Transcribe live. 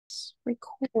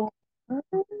Record.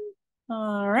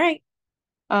 All right.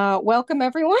 Welcome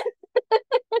everyone.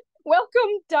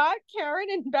 Welcome Dot, Karen,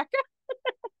 and Becca,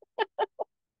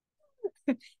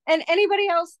 and anybody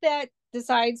else that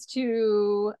decides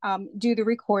to do the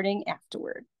recording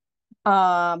afterward.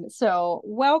 So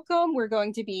welcome. We're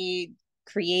going to be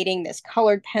creating this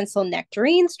colored pencil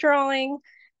nectarines drawing.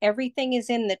 Everything is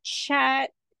in the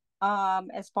chat.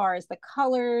 As far as the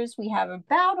colors, we have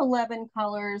about 11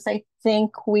 colors, I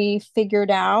think we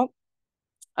figured out.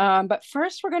 But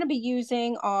first, we're going to be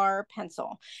using our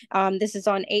pencil. This is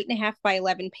on 8.5 by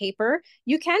 11 paper.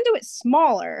 You can do it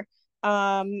smaller.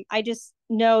 I just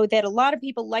know that a lot of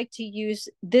people like to use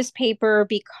this paper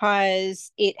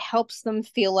because it helps them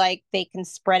feel like they can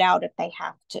spread out if they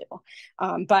have to.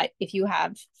 But if you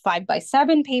have 5 by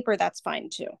 7 paper, that's fine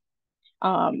too.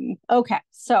 Okay,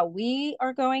 so we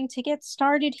are going to get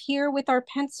started here with our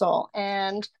pencil,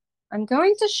 and I'm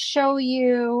going to show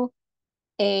you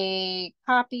a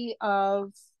copy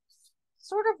of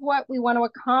sort of what we want to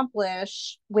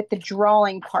accomplish with the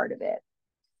drawing part of it.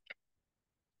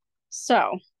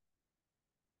 So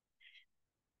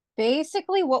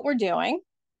basically what we're doing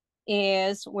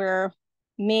is we're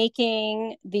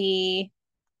making the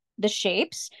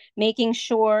shapes, making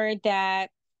sure that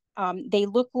they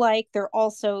look like they're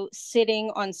also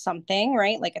sitting on something,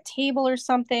 right? Like a table or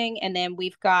something. And then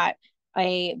we've got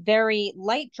a very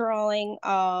light drawing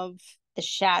of the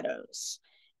shadows.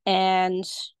 And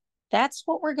that's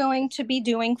what we're going to be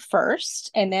doing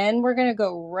first. And then we're going to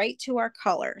go right to our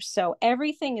color. So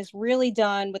everything is really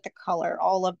done with the color,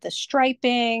 all of the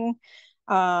striping,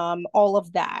 all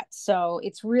of that. So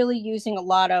it's really using a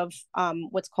lot of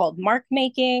what's called mark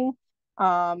making,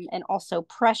 and also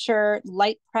pressure,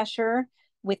 light pressure.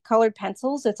 With colored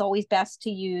pencils, it's always best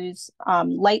to use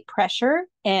light pressure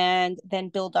and then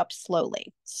build up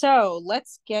slowly. So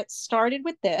let's get started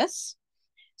with this.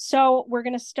 So we're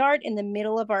going to start in the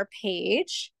middle of our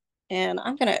page, and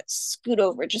I'm going to scoot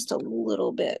over just a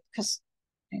little bit because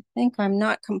I think I'm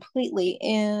not completely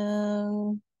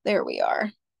in. There we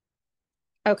are.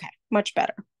 Okay, much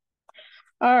better.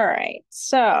 All right,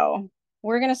 so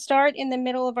we're going to start in the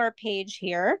middle of our page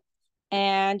here,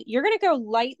 and you're going to go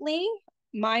lightly.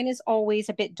 Mine is always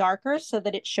a bit darker so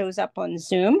that it shows up on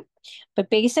Zoom.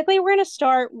 But basically, we're going to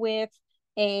start with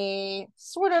a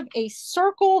sort of a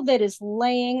circle that is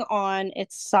laying on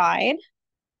its side.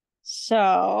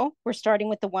 So we're starting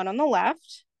with the one on the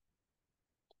left.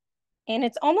 And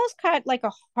it's almost cut like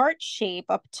a heart shape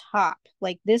up top.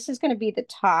 Like this is going to be the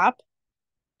top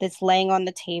that's laying on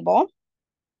the table.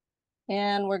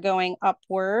 And we're going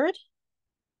upward,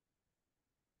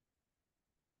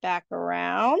 back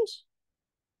around.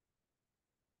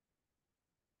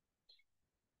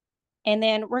 And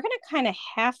then we're going to kind of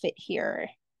half it here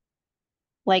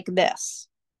like this.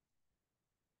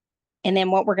 And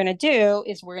then what we're going to do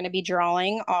is we're going to be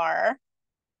drawing our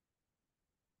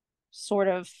sort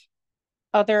of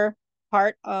other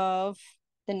part of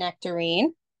the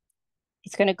nectarine.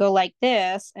 It's going to go like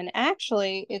this. And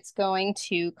actually, it's going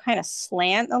to kind of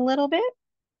slant a little bit.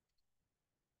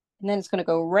 And then it's going to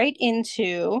go right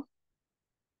into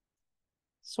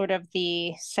sort of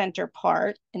the center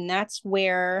part. And that's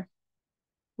where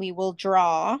we will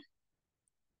draw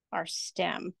our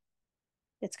stem.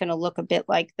 It's going to look a bit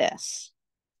like this.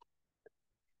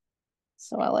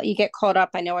 So I'll let you get caught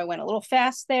up. I know I went a little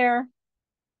fast there.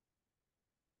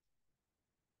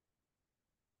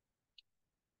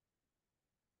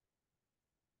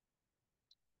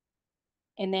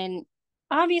 And then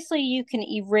obviously you can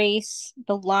erase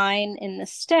the line in the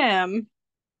stem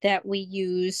that we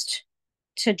used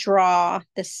to draw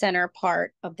the center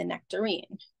part of the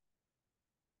nectarine.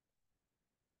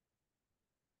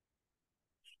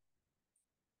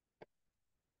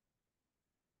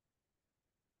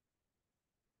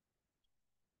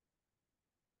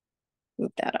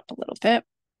 Move that up a little bit.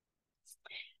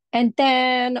 And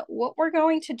then what we're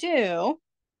going to do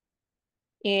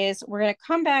is we're going to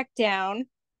come back down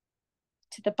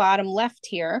to the bottom left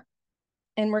here,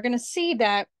 and we're going to see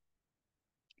that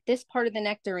this part of the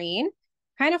nectarine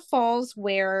kind of falls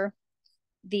where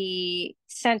the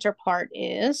center part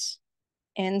is.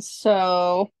 And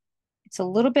so it's a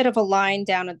little bit of a line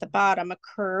down at the bottom, a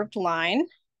curved line.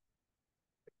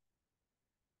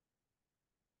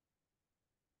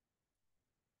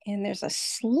 And there's a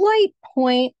slight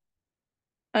point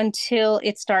until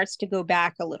it starts to go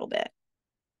back a little bit.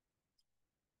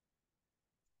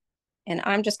 And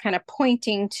I'm just kind of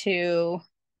pointing to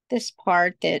this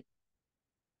part that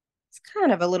it's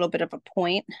kind of a little bit of a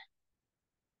point.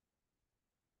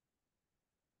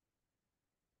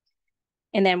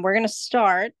 And then we're going to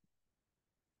start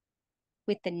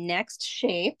with the next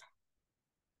shape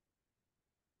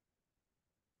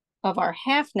of our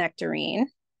half nectarine.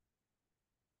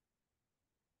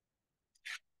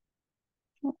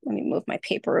 Let me move my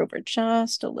paper over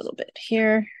just a little bit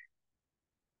here.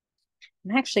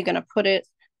 I'm actually going to put it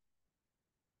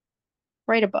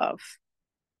right above.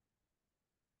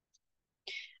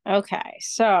 Okay,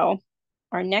 so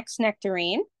our next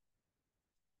nectarine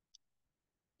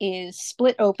is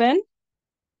split open.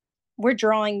 We're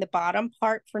drawing the bottom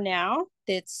part for now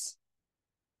that's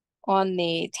on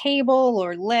the table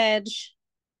or ledge.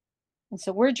 And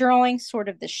so we're drawing sort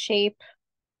of the shape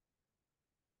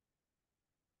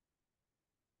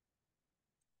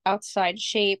outside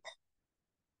shape.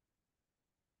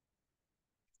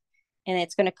 And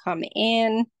it's going to come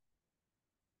in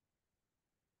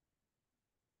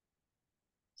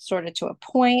sort of to a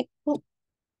point. Ooh.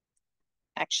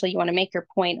 Actually, you want to make your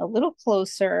point a little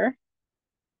closer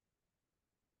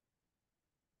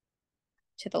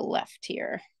to the left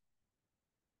here.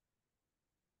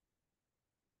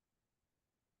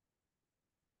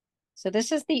 So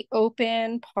this is the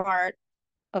open part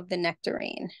of the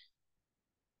nectarine.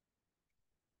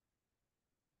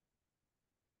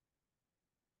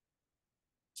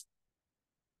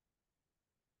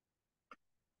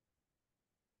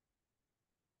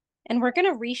 And we're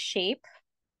going to reshape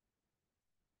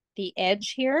the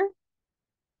edge here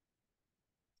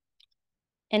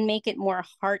and make it more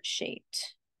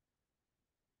heart-shaped.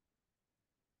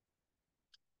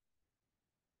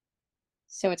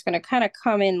 So it's going to kind of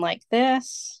come in like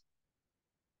this.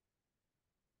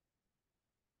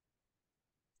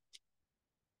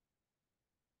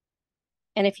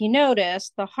 And if you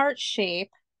notice, the heart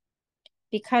shape,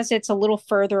 because it's a little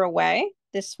further away,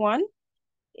 this one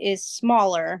is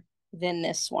smaller than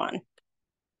this one.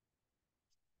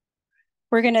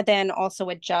 We're going to then also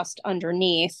adjust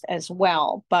underneath as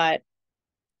well, but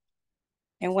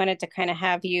I wanted to kind of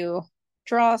have you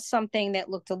draw something that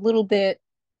looked a little bit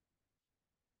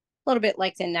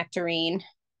like the nectarine,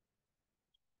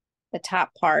 the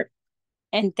top part.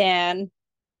 And then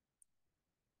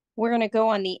we're going to go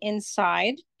on the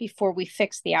inside before we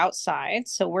fix the outside.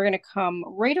 So we're going to come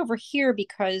right over here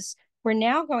because we're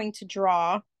now going to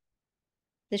draw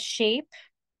the shape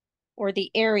or the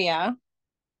area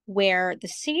where the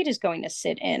seed is going to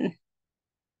sit in.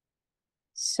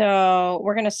 So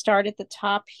we're going to start at the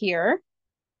top here.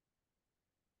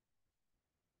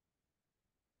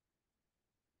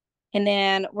 And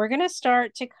then we're going to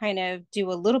start to kind of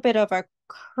do a little bit of a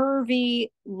curvy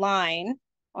line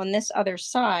on this other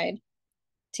side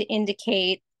to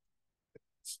indicate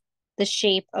the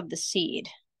shape of the seed.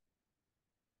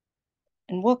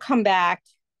 And we'll come back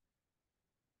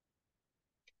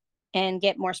and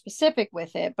get more specific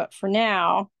with it. But for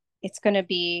now, it's going to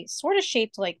be sort of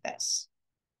shaped like this.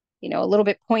 You know, a little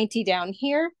bit pointy down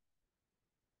here,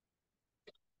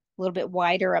 a little bit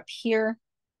wider up here,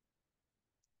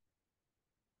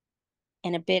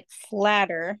 and a bit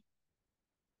flatter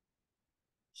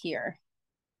here.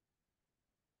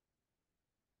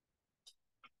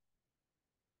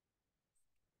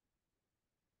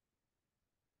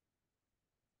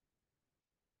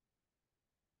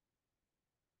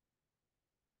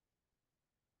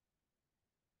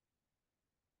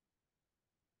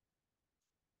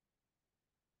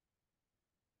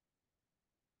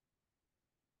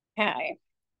 Okay.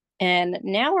 And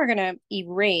now we're going to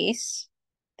erase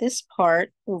this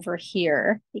part over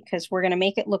here because we're going to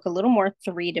make it look a little more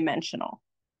three-dimensional.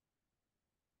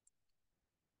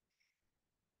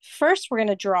 First, we're going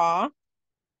to draw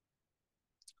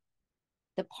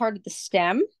the part of the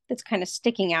stem that's kind of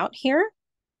sticking out here.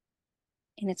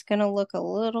 And it's going to look a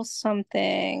little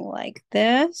something like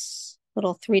this,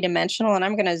 little three-dimensional. And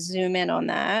I'm going to zoom in on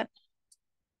that.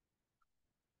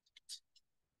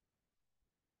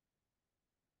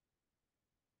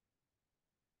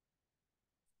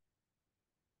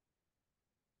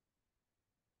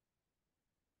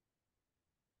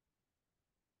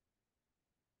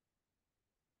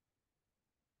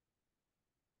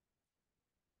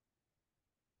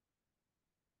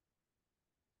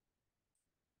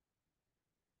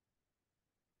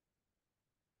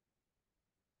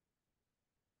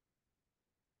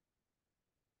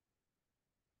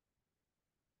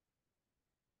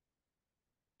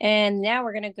 And now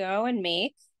we're going to go and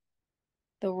make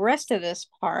the rest of this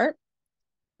part.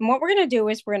 And what we're going to do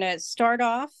is we're going to start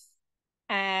off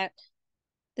at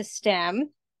the stem.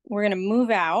 We're going to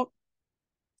move out.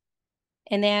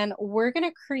 And then we're going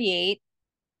to create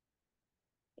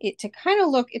it to kind of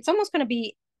look, it's almost going to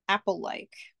be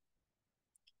apple-like.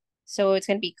 So it's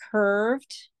going to be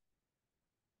curved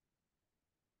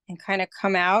and kind of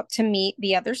come out to meet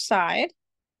the other side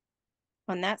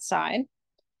on that side.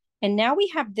 And now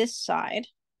we have this side,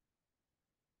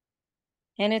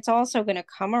 and it's also going to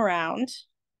come around.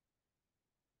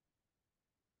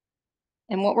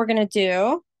 And what we're going to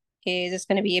do is it's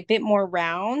going to be a bit more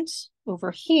round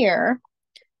over here.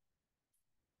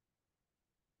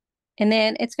 And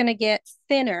then it's going to get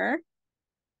thinner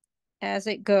as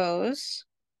it goes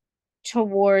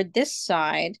toward this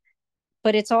side,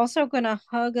 but it's also going to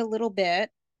hug a little bit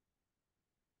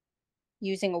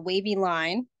using a wavy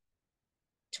line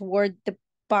toward the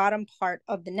bottom part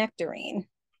of the nectarine,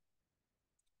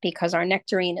 because our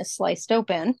nectarine is sliced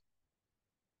open.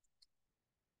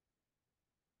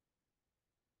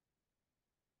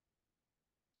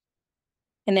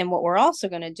 And then what we're also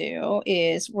going to do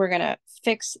is we're going to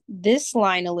fix this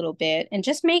line a little bit and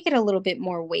just make it a little bit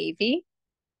more wavy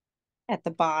at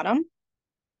the bottom.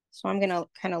 So I'm going to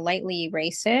kind of lightly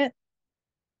erase it.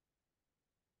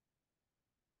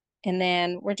 And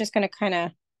then we're just going to kind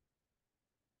of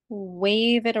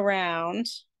wave it around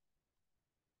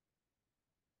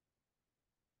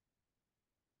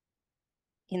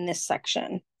in this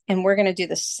section. And we're going to do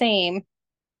the same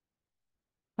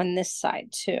on this side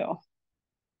too.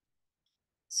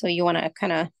 So you want to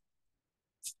kind of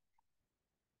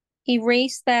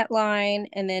erase that line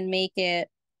and then make it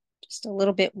just a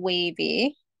little bit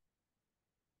wavy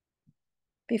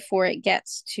before it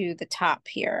gets to the top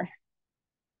here.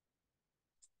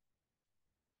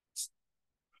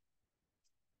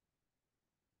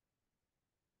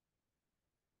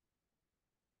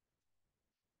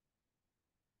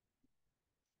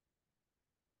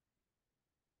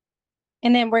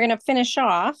 And then we're going to finish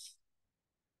off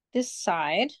this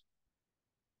side.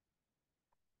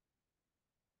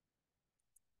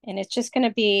 And it's just going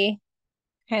to be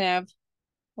kind of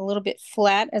a little bit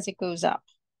flat as it goes up.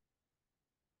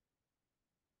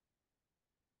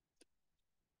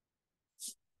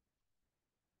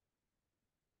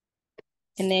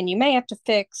 And then you may have to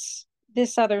fix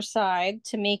this other side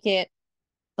to make it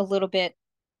a little bit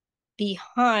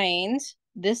behind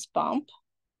this bump,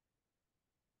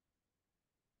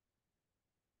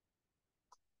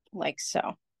 like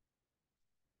so.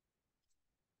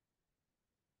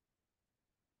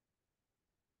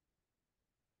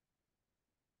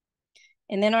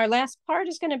 And then our last part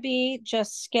is going to be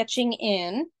just sketching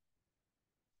in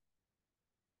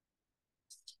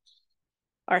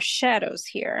our shadows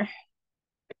here.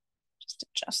 Just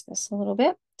adjust this a little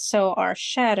bit. So our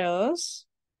shadows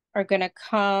are going to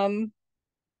come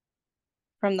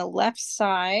from the left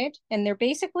side, and they're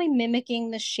basically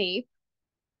mimicking the shape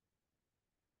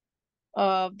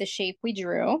of the shape we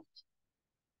drew.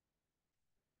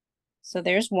 So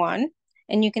there's one.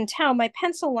 And you can tell my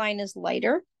pencil line is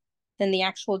lighter than the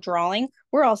actual drawing.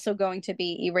 We're also going to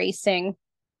be erasing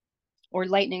or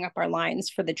lightening up our lines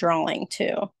for the drawing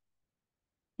too.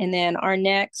 And then our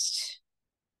next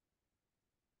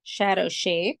shadow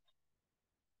shape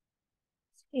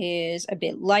is a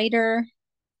bit lighter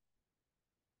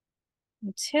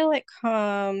until it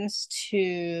comes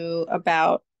to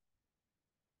about,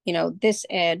 you know, this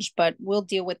edge, but we'll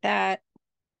deal with that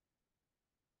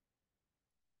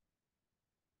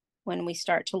when we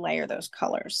start to layer those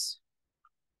colors.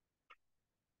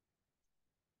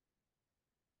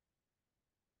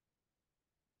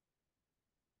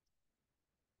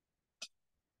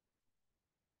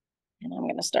 And I'm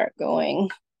going to start going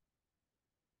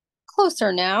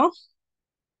closer now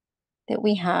that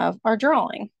we have our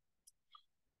drawing.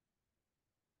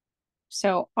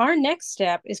 So our next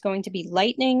step is going to be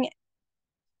lightening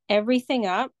everything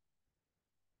up,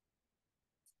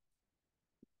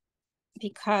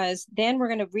 because then we're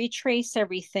going to retrace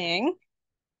everything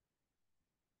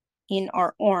in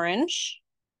our orange,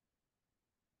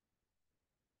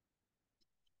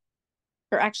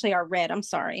 or actually our red, I'm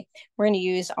sorry. We're going to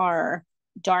use our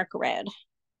dark red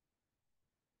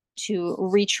to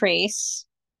retrace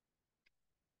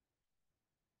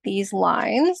these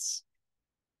lines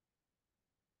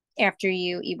after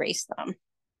you erase them.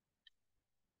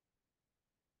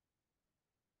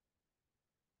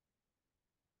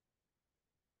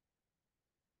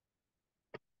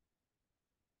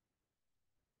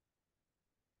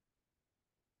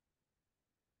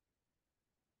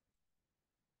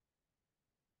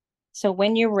 So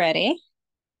when you're ready,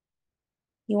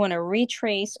 you want to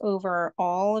retrace over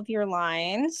all of your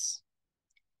lines.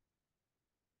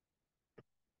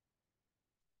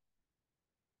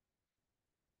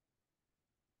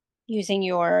 Using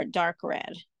your dark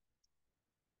red.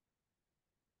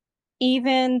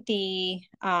 Even the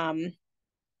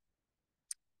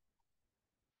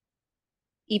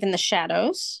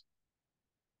shadows,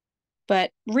 but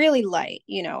really light.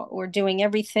 We're doing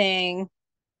everything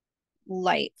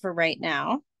light for right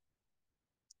now.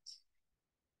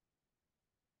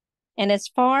 And as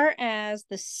far as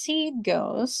the seed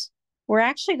goes, we're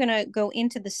actually going to go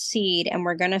into the seed and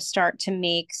we're going to start to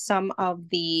make some of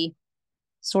the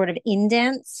sort of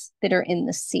indents that are in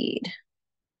the seed.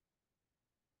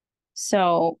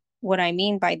 So what I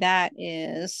mean by that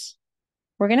is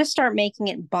we're going to start making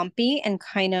it bumpy and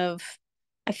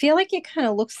I feel like it kind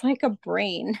of looks like a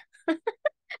brain. Like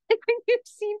when you've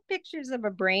seen pictures of a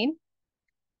brain,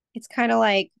 it's kind of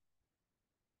like,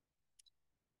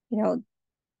 you know,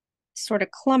 sort of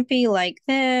clumpy like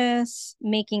this,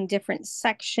 making different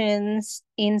sections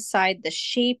inside the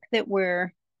shape that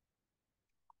we're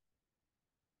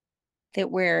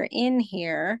in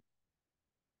here,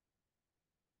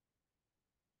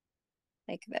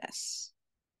 like this.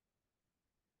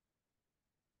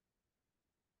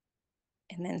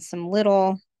 And then some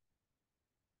little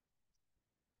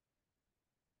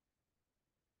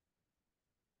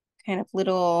kind of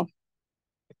little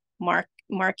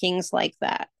markings like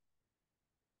that.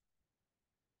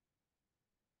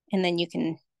 And then you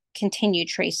can continue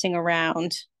tracing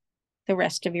around the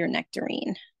rest of your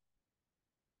nectarine.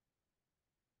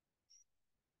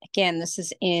 Again, this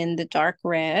is in the dark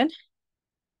red,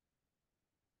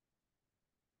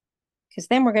 because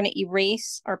then we're going to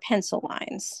erase our pencil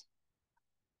lines.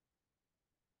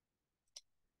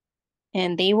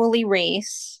 And they will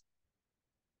erase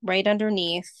right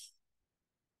underneath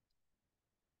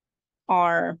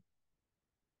our,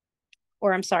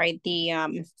 or I'm sorry,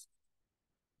 the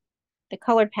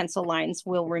colored pencil lines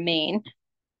will remain.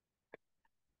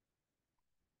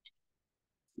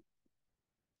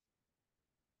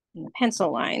 And the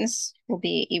pencil lines will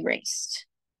be erased.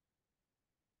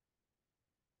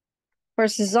 Of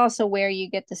course, this is also where you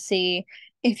get to see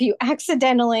if you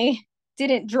accidentally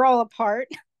didn't draw a part.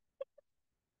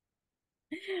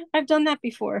 I've done that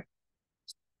before.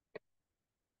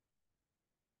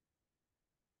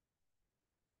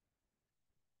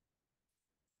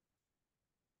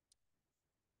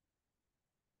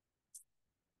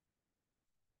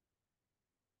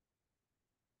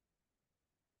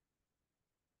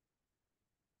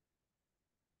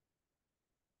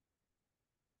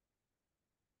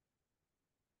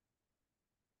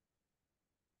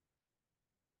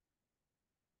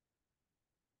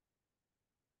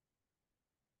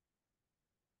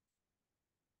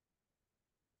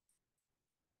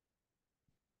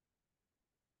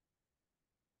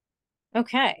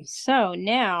 Okay, so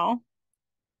now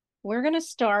we're going to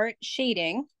start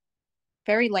shading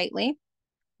very lightly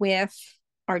with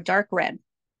our dark red.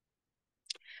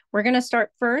 We're going to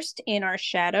start first in our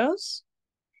shadows.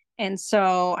 And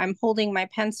so I'm holding my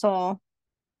pencil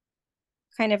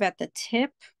kind of at the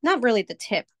tip, not really the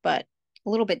tip, but a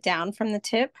little bit down from the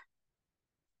tip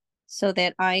so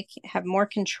that I have more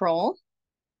control.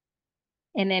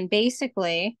 And then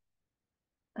basically,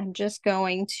 I'm just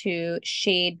going to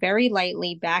shade very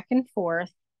lightly back and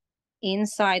forth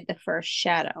inside the first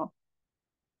shadow.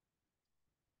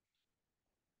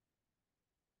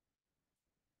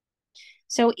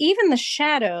 So even the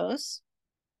shadows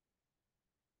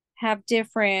have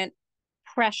different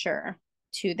pressure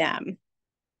to them.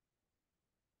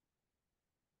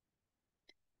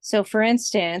 So for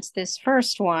instance, this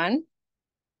first one,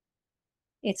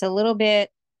 it's a little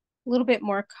bit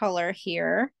more color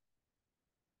here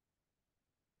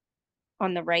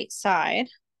on the right side,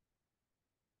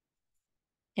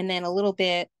 and then a little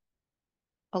bit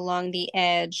along the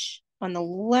edge on the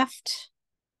left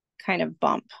kind of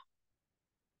bump.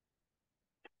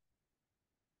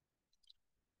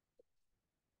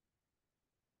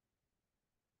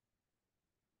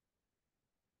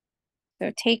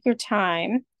 So take your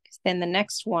time, because then the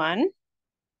next one,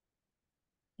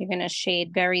 you're going to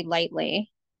shade very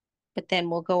lightly, but then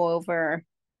we'll go over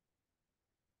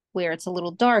where it's a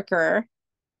little darker.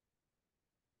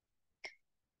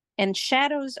 And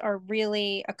shadows are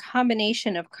really a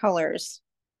combination of colors.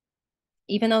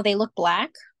 Even though they look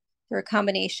black, they're a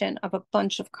combination of a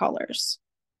bunch of colors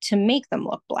to make them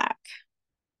look black.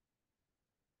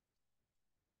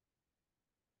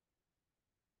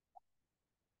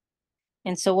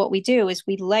 And so what we do is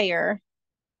we layer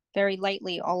very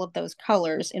lightly all of those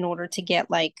colors in order to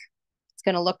get like, it's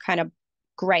going to look kind of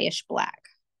grayish black.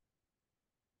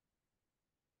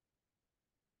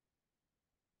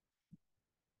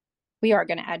 We are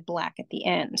going to add black at the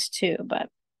end too, but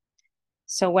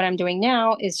so what I'm doing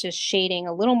now is just shading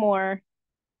a little more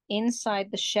inside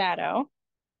the shadow.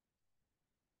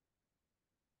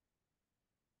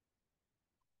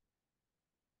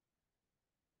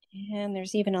 And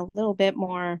there's even a little bit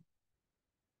more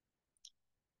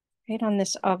right on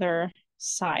this other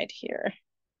side here.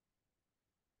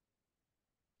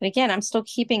 But again, I'm still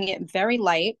keeping it very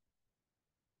light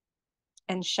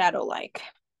and shadow-like.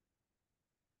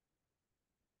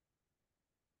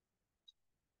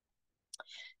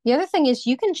 The other thing is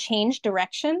you can change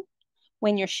direction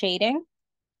when you're shading.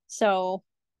 So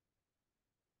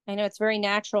I know it's very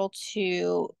natural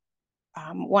to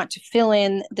want to fill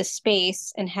in the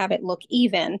space and have it look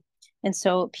even. And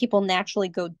so people naturally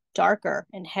go darker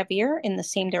and heavier in the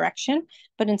same direction.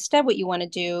 But instead, what you want to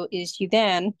do is you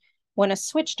then want to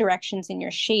switch directions in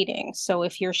your shading. So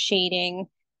if you're shading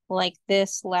like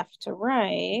this left to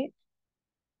right,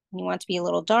 and you want to be a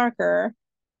little darker,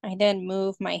 I then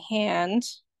move my hand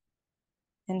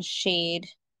and shade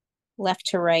left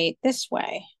to right this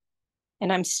way.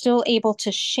 And I'm still able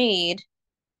to shade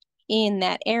in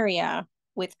that area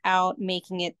without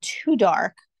making it too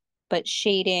dark, but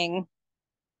shading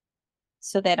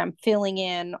so that I'm filling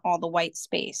in all the white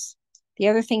space. The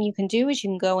other thing you can do is you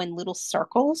can go in little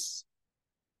circles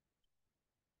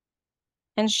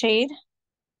and shade.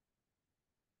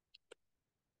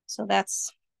 So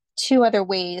that's two other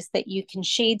ways that you can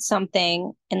shade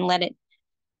something and let it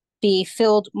be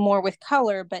filled more with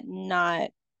color, but not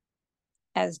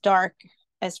as dark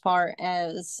as far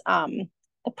as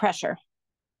the pressure.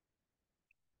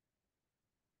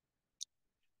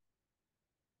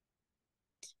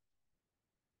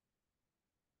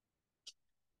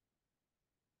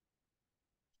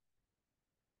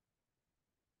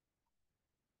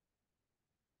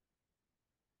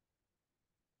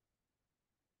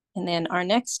 And then our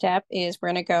next step is we're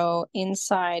going to go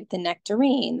inside the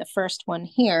nectarine, the first one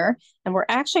here, and we're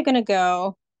actually going to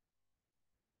go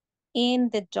in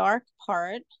the dark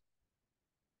part,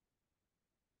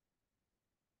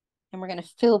 and we're going to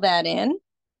fill that in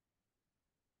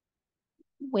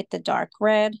with the dark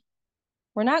red.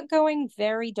 We're not going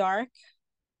very dark,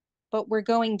 but we're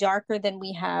going darker than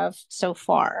we have so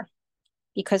far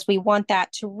because we want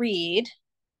that to read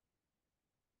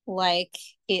like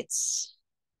it's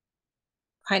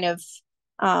kind of,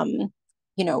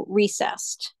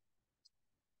 recessed.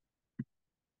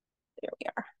 There we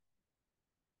are.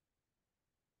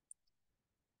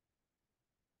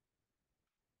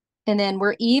 And then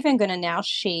we're even going to now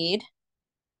shade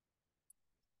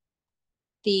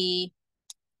the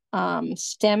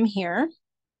stem here.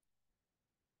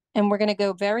 And we're going to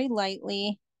go very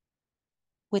lightly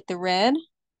with the red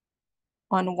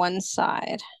on one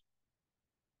side.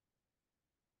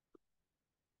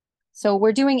 So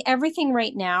we're doing everything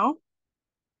right now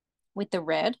with the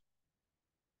red,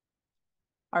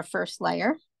 our first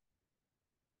layer.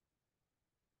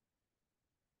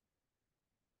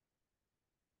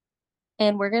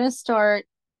 And we're going to start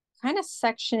kind of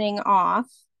sectioning off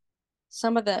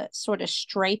some of the sort of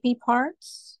stripy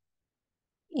parts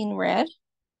in red.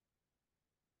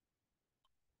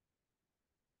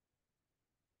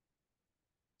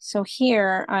 So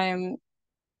here I'm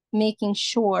making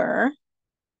sure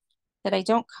that I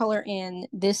don't color in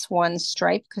this one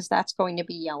stripe because that's going to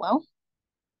be yellow.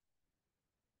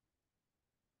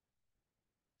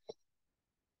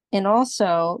 And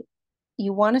also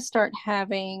you want to start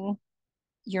having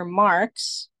your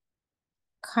marks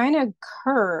kind of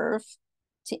curve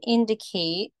to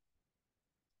indicate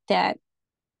that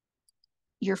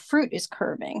your fruit is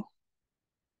curving.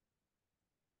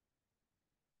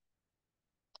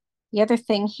 The other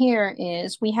thing here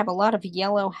is we have a lot of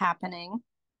yellow happening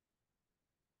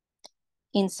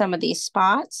in some of these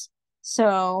spots.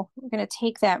 So we're going to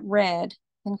take that red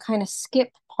and kind of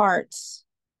skip parts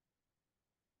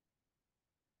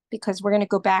because we're going to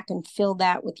go back and fill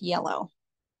that with yellow.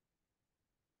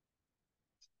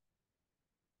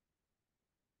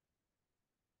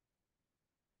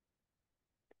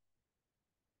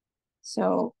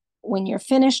 So when you're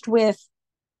finished with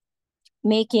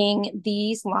making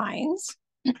these lines,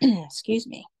 excuse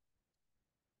me,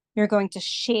 you're going to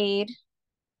shade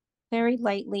very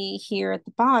lightly here at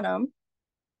the bottom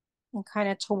and kind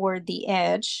of toward the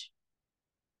edge.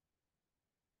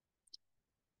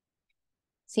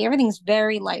 See, everything's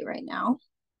very light right now.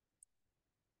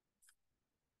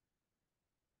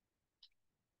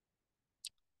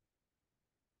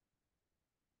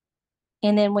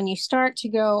 And then when you start to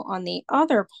go on the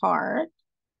other part,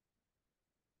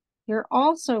 you're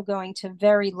also going to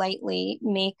very lightly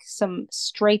make some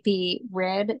stripy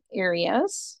red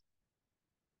areas.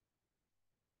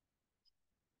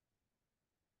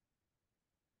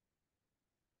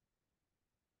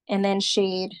 And then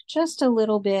shade just a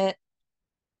little bit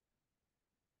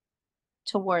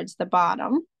towards the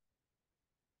bottom.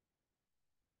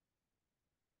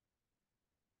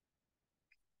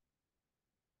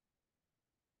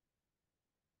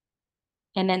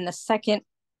 And then the second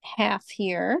half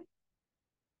here,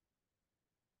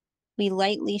 we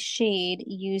lightly shade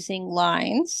using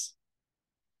lines.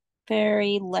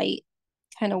 Very light,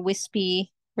 kind of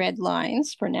wispy red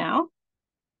lines for now.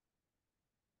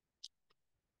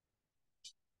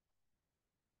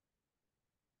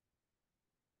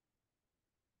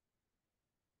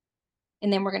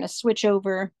 And then we're going to switch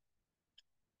over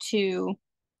to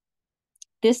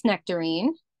this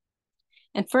nectarine.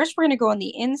 And first we're going to go on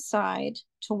the inside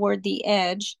toward the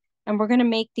edge, and we're going to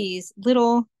make these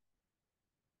little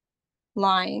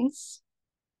lines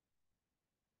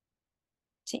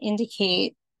to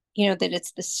indicate, that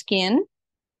it's the skin.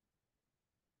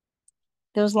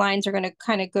 Those lines are going to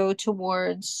kind of go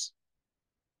towards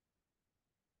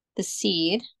the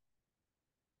seed.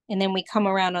 And then we come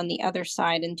around on the other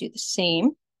side and do the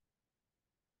same.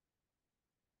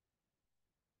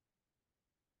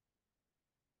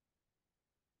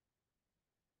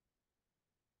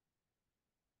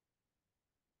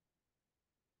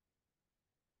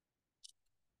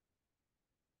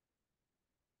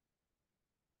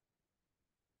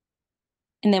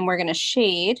 And then we're going to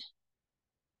shade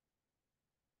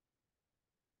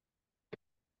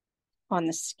on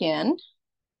the skin,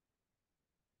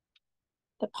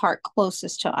 the part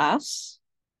closest to us.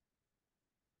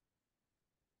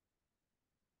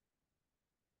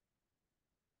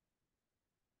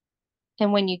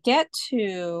 And when you get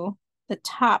to the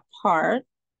top part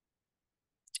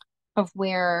of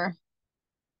where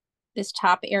this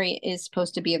top area is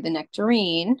supposed to be of the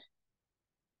nectarine,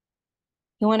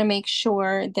 you want to make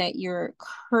sure that you're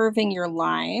curving your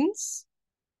lines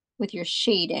with your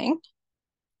shading.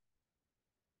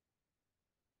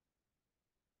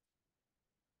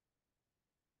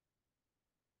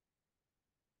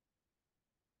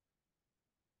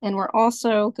 And we're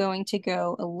also going to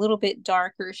go a little bit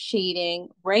darker shading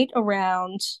right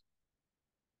around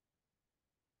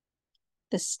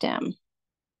the stem,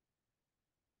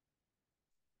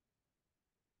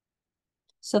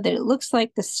 so that it looks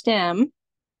like the stem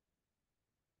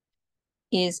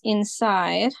is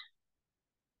inside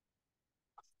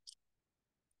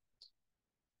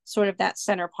sort of that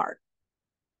center part.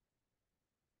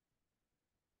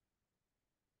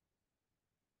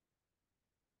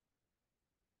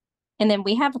 And then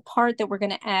we have a part that we're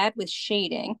going to add with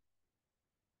shading,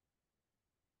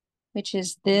 which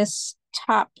is this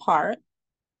top part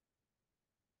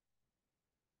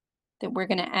that we're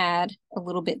going to add a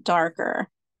little bit darker,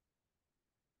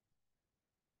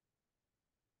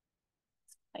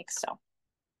 like so.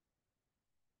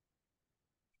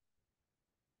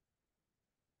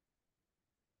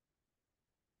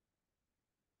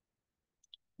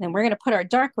 Then we're going to put our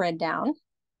dark red down,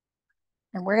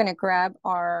 and we're going to grab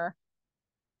our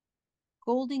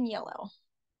golden yellow.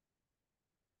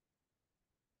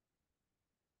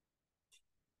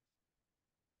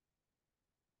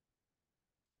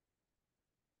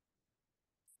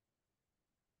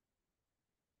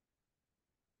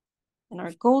 And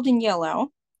our golden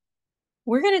yellow,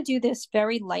 we're going to do this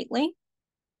very lightly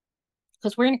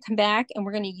because we're going to come back and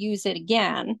we're going to use it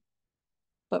again.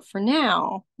 But for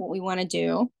now, what we want to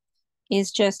do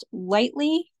is just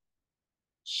lightly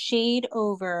shade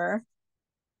over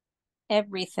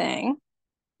everything,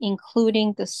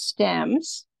 including the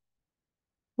stems,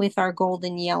 with our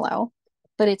golden yellow,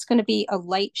 but it's going to be a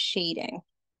light shading.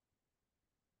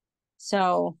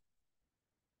 So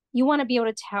you want to be able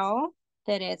to tell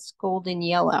that it's golden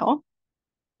yellow,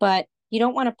 but you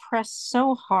don't want to press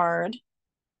so hard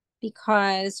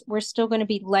because we're still going to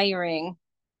be layering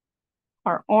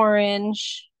our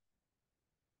orange,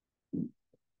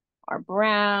 our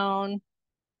brown,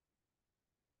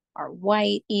 our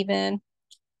white even.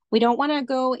 We don't want to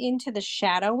go into the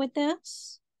shadow with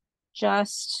this,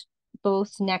 just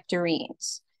both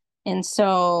nectarines. And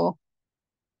so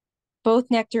both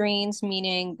nectarines,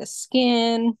 meaning the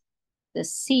skin, the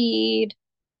seed,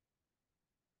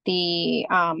 the,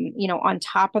 on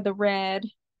top of the red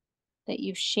that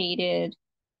you've shaded,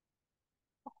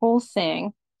 the whole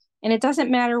thing. And it doesn't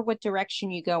matter what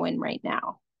direction you go in right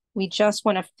now. We just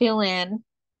want to fill in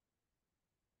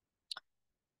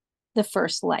the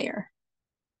first layer.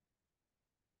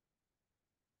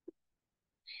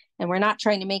 And we're not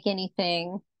trying to make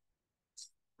anything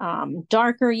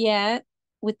darker yet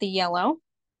with the yellow.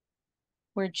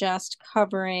 We're just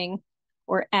covering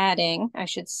or adding, I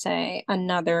should say,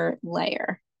 another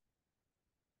layer,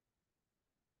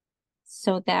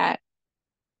 so that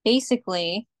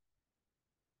basically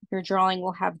your drawing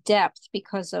will have depth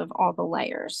because of all the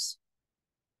layers.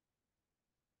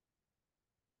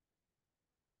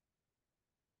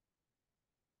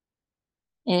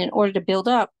 And in order to build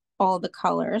up all the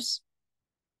colors,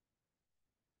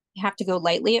 You have to go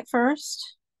lightly at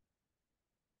first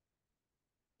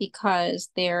because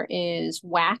there is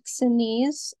wax in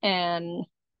these, and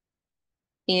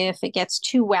if it gets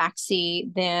too waxy,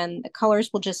 then the colors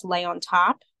will just lay on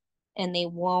top and they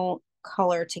won't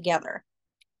color together.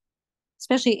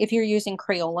 Especially if you're using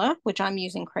Crayola, which I'm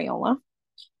using Crayola.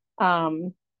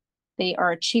 They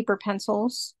are cheaper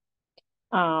pencils,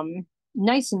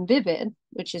 nice and vivid,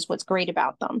 which is what's great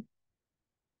about them.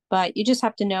 But you just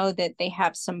have to know that they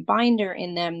have some binder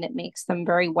in them that makes them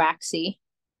very waxy.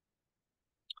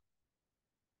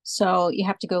 So you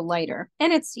have to go lighter.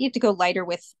 And you have to go lighter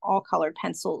with all colored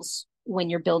pencils when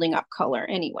you're building up color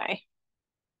anyway.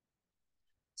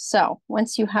 So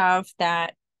once you have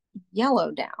that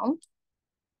yellow down,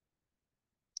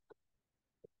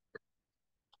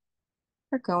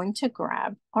 we're going to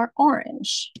grab our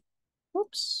orange.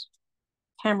 Oops,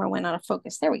 camera went out of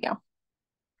focus. There we go.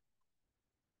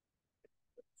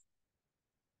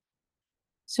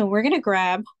 So we're going to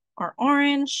grab our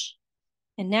orange,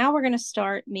 and now we're going to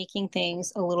start making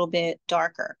things a little bit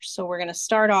darker. So we're going to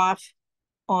start off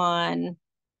on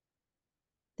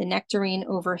the nectarine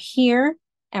over here,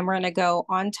 and we're going to go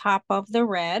on top of the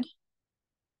red.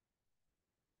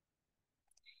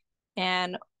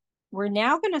 And we're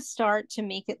now going to start to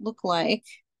make it look like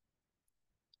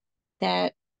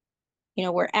that, you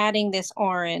know, we're adding this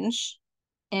orange,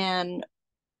 and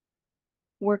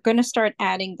we're going to start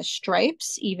adding the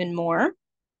stripes even more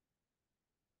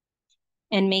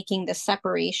and making the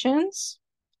separations.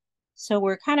 So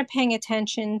we're kind of paying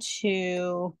attention to,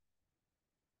 you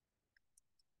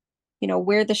know,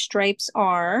 where the stripes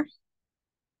are.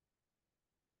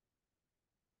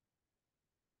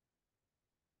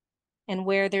 And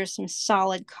where there's some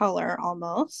solid color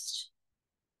almost.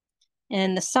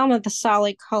 And the sum of the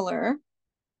solid color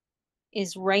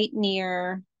is right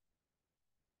near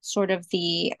sort of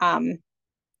the,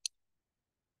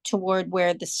 toward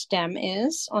where the stem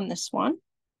is on this one.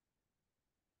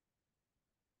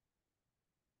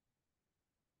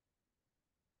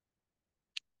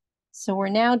 So we're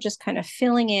now just kind of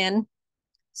filling in,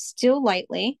 still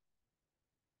lightly,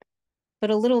 but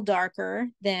a little darker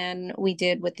than we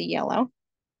did with the yellow.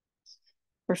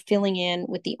 We're filling in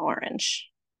with the orange.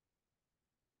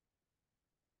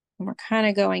 And we're kind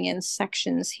of going in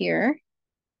sections here.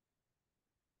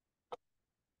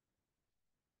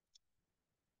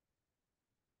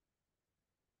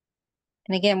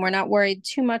 And again, we're not worried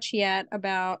too much yet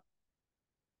about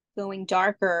going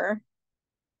darker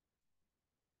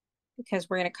because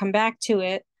we're going to come back to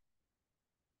it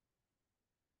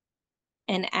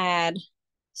and add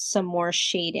some more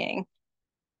shading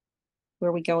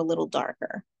where we go a little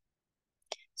darker.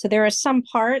 So there are some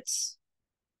parts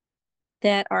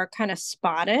that are kind of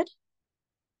spotted,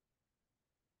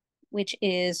 which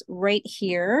is right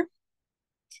here.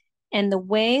 And the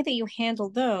way that you handle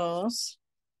those,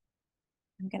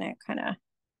 I'm gonna kind of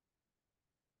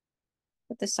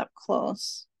put this up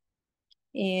close,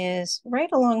 is right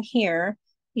along here.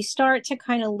 You start to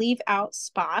kind of leave out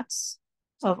spots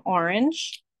of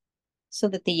orange so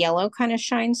that the yellow kind of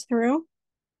shines through.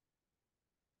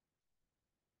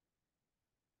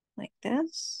 Like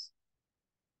this.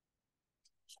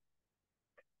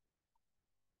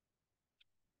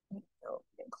 Go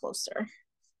a bit closer.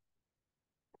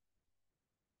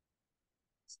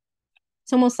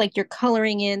 It's almost like you're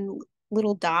coloring in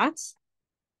little dots.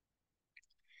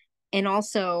 And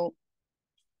also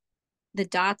the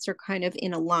dots are kind of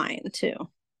in a line too.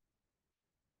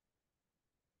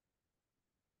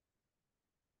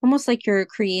 Almost like you're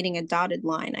creating a dotted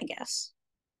line, I guess.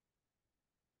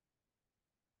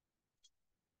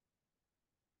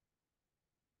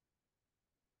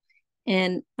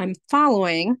 And I'm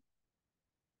following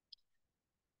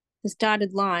this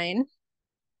dotted line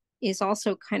is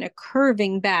also kind of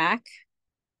curving back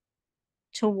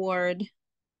toward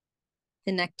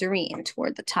the nectarine,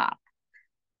 toward the top.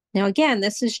 Now, again,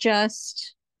 this is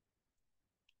just,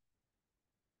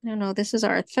 I don't know, this is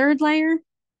our third layer.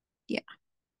 Yeah.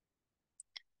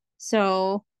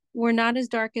 So we're not as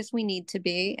dark as we need to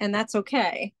be, and that's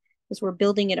okay because we're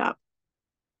building it up.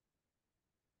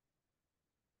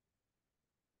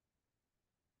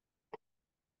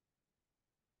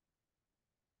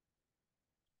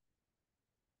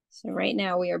 So right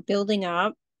now we are building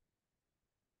up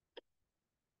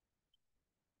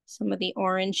some of the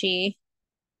orangey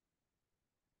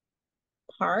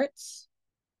parts.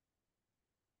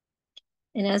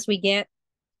 And as we get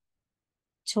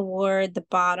toward the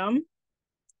bottom,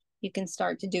 you can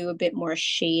start to do a bit more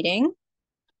shading.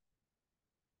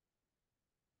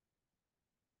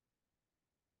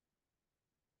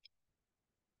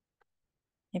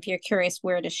 If you're curious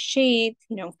where to shape,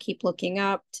 keep looking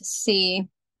up to see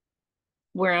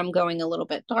where I'm going a little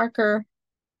bit darker.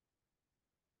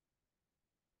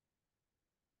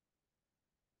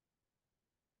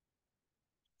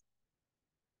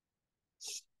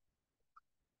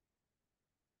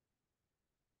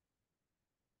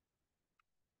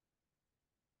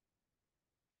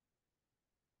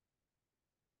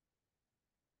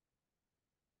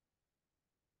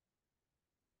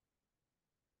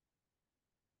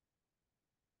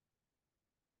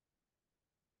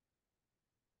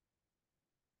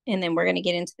 And then we're going to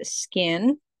get into the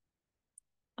skin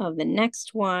of the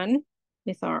next one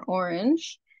with our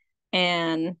orange.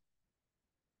 And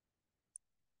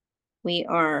we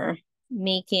are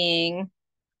making,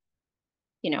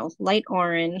 light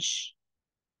orange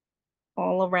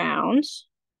all around,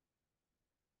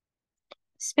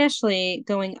 especially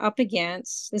going up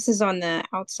against, this is on the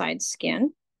outside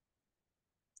skin.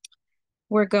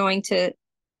 We're going to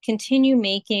continue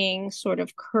making sort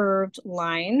of curved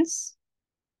lines,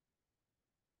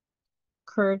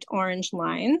 curved orange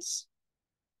lines.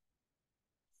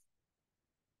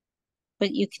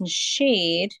 But you can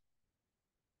shade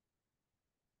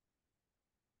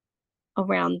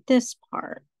around this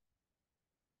part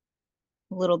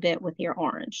a little bit with your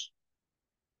orange.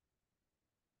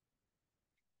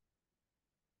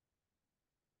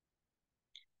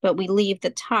 But we leave the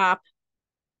top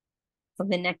of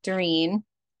the nectarine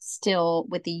still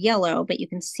with the yellow, but you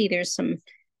can see there's some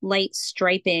light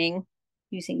striping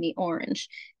using the orange.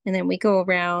 And then we go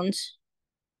around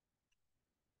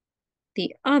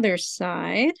the other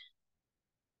side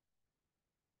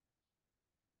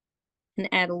and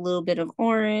add a little bit of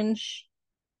orange.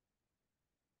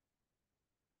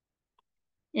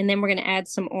 And then we're going to add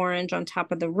some orange on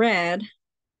top of the red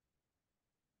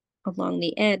along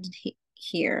the edge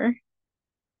here.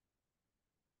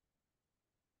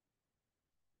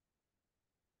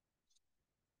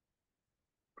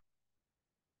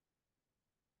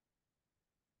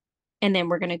 And then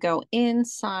we're going to go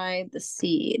inside the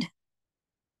seed,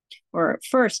 or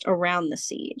first around the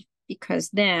seed,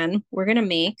 because then we're going to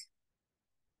make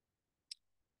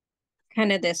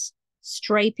kind of this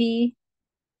stripy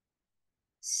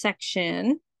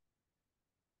section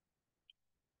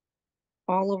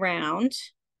all around,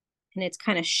 and it's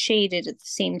kind of shaded at the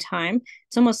same time.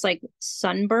 It's almost like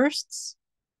sunbursts,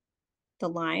 the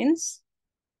lines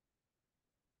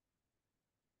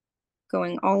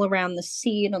going all around the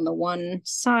seed on the one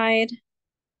side.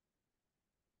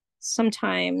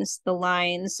 Sometimes the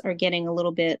lines are getting a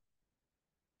little bit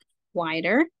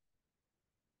wider.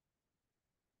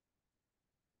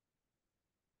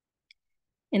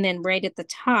 And then right at the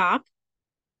top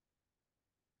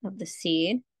of the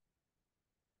seed,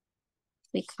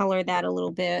 we color that a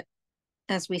little bit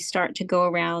as we start to go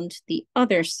around the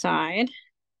other side.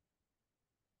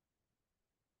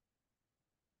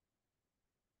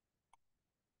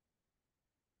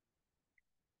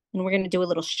 And we're going to do a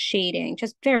little shading,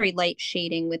 just very light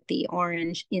shading with the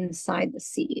orange inside the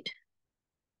seed.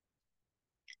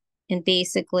 And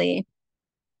basically,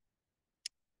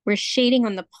 we're shading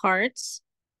on the parts,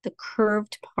 the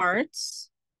curved parts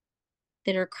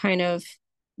that are kind of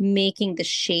making the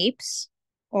shapes,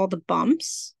 all the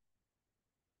bumps.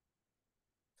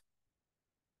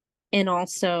 And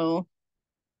also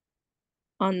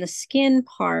on the skin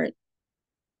part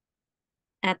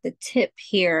at the tip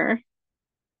here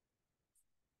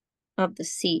of the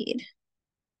seed.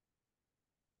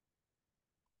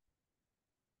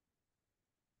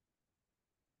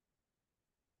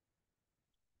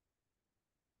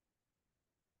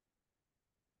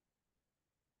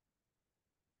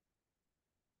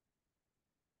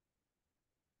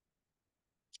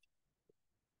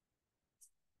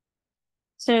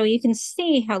 So you can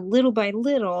see how little by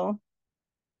little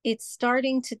it's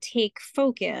starting to take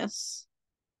focus,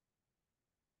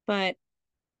 but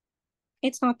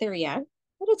it's not there yet,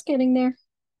 but it's getting there.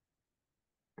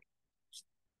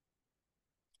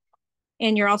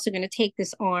 And you're also going to take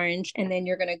this orange and then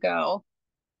you're going to go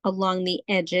along the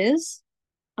edges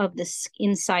of the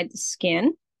inside the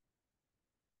skin.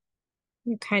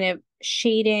 You're kind of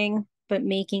shading, but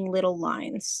making little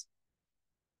lines.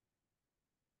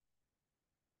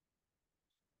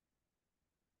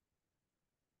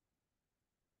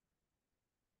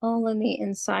 All on the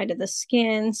inside of the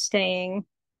skin, staying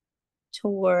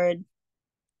toward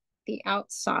the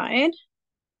outside.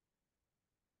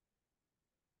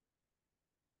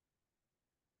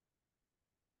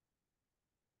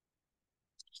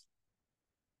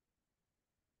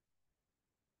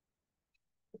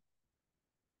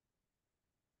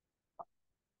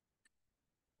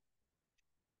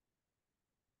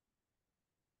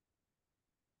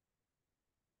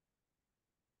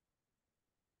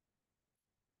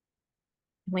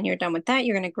 When you're done with that,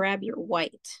 you're going to grab your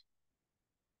white.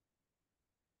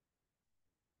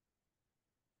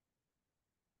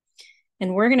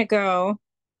 And we're going to go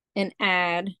and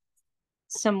add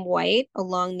some white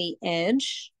along the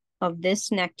edge of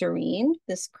this nectarine,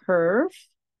 this curve,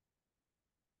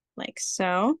 like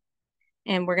so.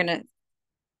 And we're gonna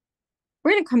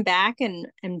come back and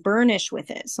burnish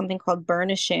with it, something called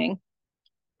burnishing.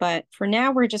 But for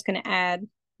now, we're just gonna add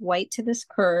white to this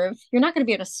curve. You're not gonna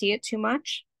be able to see it too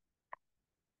much,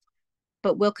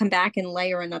 but we'll come back and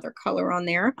layer another color on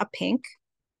there, a pink.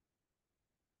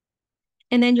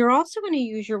 And then you're also gonna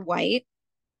use your white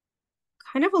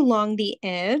kind of along the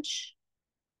edge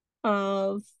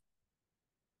of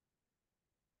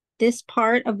this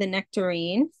part of the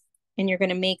nectarine, and you're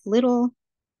gonna make little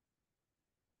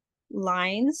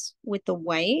lines with the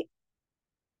white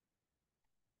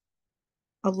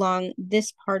along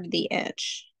this part of the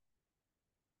edge.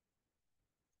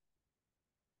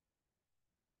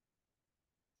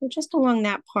 So just along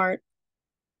that part.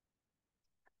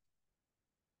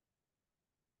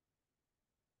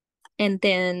 And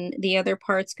then the other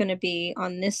part's going to be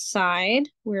on this side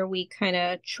where we kind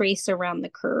of trace around the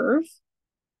curve.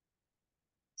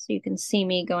 So you can see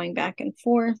me going back and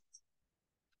forth.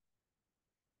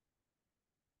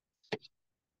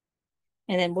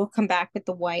 And then we'll come back with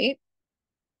the white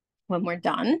when we're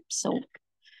done. So you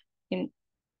can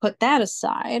put that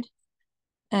aside.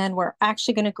 And we're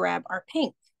actually going to grab our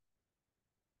pink.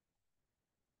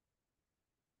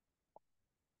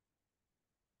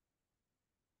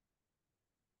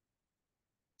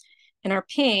 And our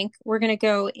pink, we're going to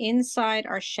go inside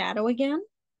our shadow again.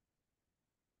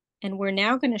 And we're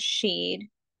now going to shade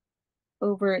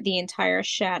over the entire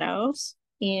shadows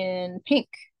in pink.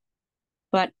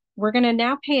 But we're going to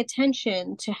now pay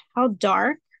attention to how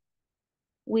dark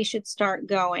we should start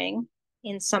going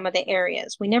in some of the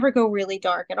areas. We never go really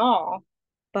dark at all,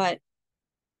 but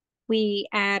we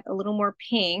add a little more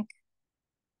pink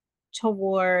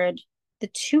toward the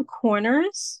two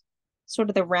corners, sort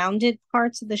of the rounded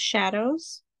parts of the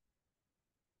shadows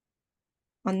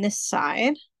on this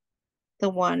side, the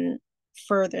one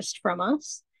furthest from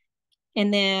us.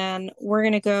 And then we're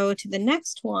going to go to the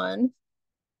next one,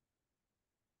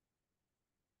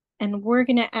 and we're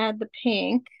going to add the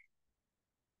pink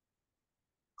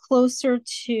closer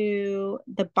to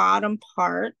the bottom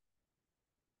part,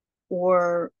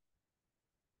 or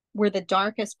where the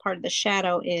darkest part of the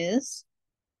shadow is.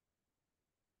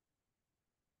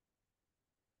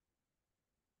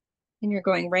 And you're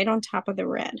going right on top of the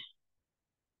red.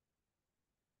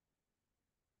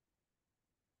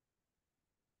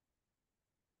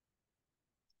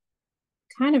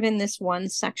 Kind of in this one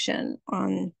section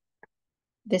on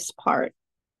this part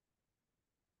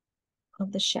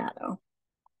of the shadow.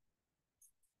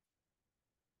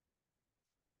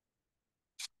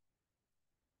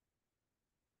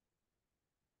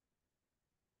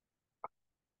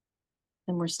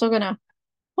 And we're still going to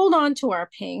hold on to our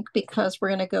pink because we're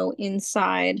going to go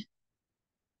inside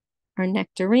our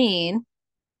nectarine,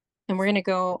 and we're going to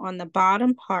go on the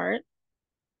bottom part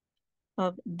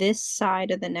of this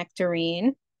side of the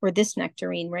nectarine, or this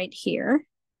nectarine right here.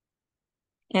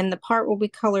 And the part will be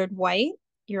colored white.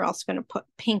 You're also going to put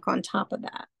pink on top of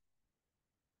that.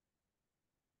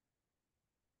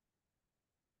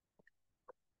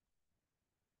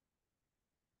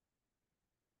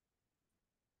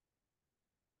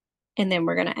 And then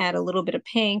we're going to add a little bit of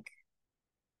pink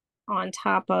on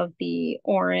top of the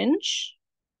orange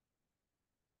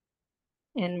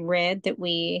and red that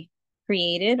we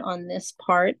created on this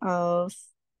part of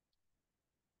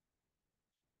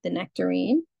the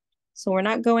nectarine. So we're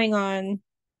not going on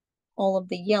all of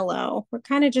the yellow. We're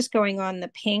kind of just going on the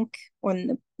pink, on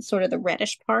the sort of the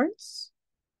reddish parts.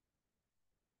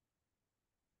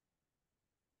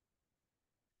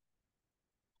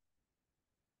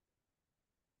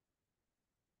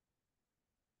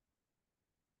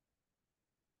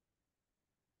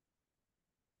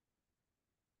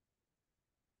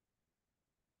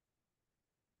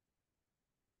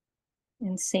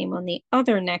 And same on the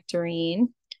other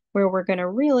nectarine, where we're going to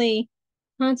really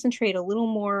concentrate a little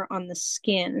more on the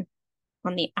skin,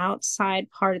 on the outside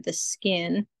part of the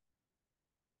skin.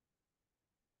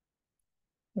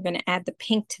 We're going to add the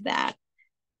pink to that.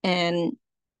 And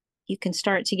you can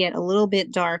start to get a little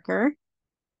bit darker.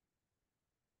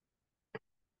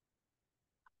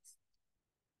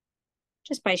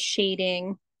 Just by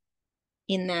shading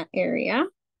in that area.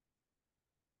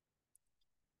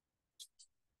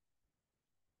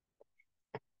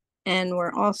 And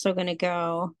we're also going to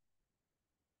go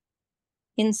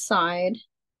inside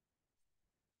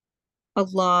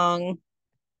along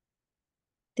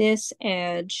this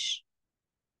edge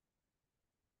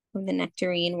of the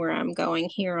nectarine where I'm going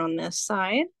here on this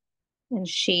side and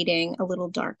shading a little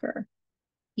darker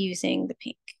using the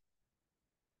pink.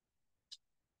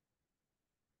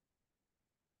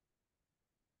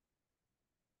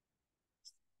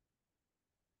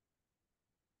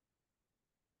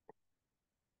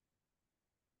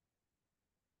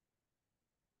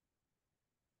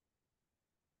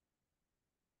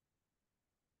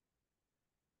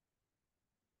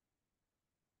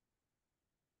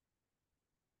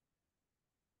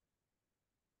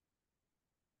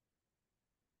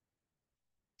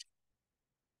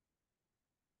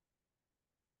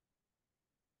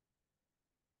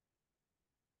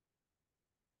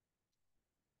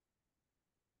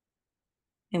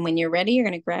 And when you're ready, you're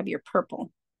going to grab your purple.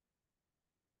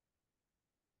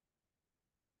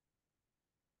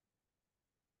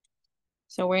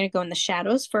 So we're going to go in the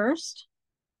shadows first.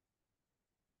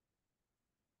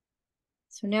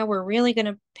 So now we're really going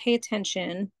to pay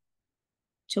attention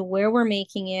to where we're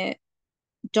making it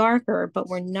darker, but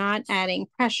we're not adding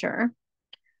pressure.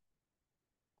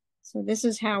 So this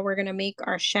is how we're going to make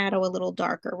our shadow a little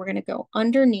darker. We're going to go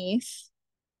underneath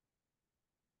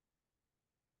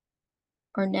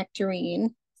our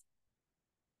nectarine.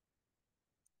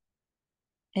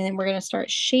 And then we're going to start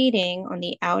shading on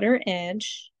the outer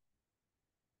edge,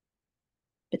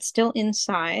 but still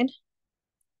inside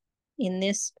in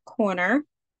this corner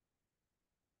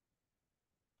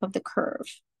of the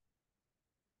curve.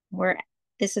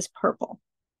 This is purple.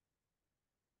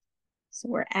 So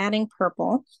we're adding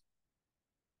purple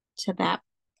to that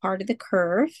part of the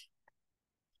curve.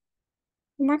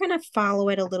 And we're going to follow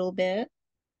it a little bit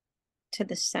to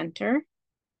the center.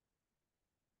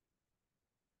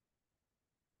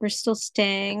 We're still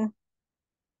staying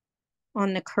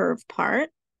on the curve part.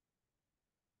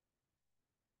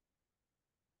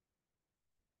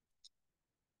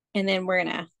 And then we're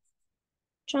going to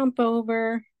jump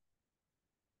over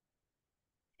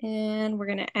and we're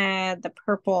going to add the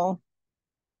purple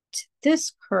to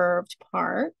this curved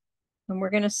part. And we're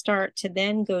going to start to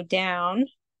then go down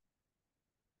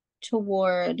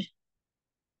toward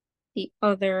the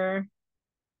other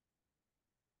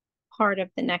part of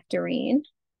the nectarine.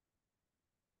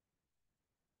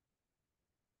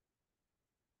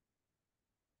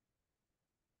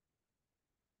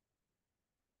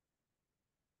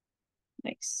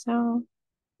 Like so.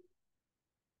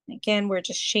 Again, we're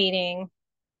just shading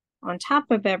on top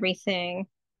of everything,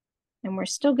 and we're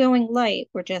still going light.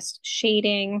 We're just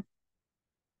shading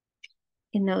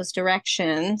in those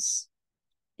directions.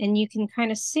 And you can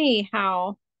kind of see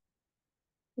how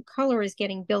the color is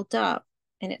getting built up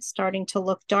and it's starting to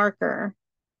look darker.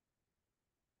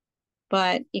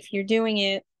 But if you're doing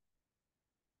it,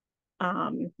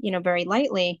 very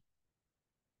lightly,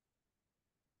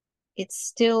 it's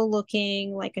still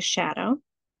looking like a shadow.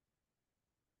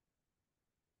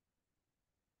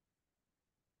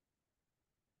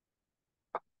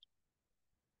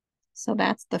 So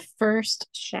that's the first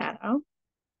shadow.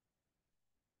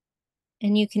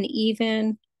 And you can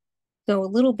even go a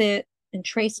little bit and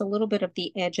trace a little bit of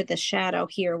the edge of the shadow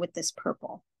here with this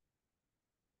purple.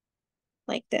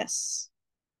 Like this.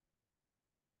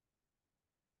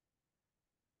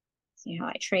 See how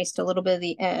I traced a little bit of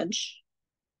the edge.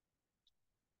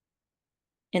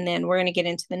 And then we're going to get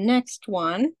into the next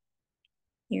one.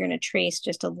 You're going to trace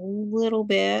just a little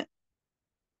bit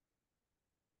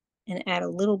and add a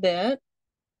little bit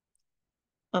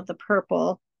of the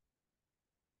purple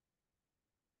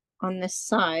on this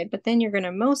side, but then you're going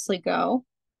to mostly go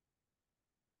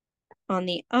on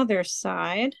the other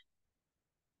side.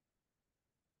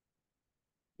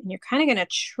 And you're kind of going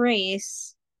to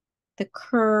trace the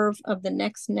curve of the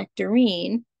next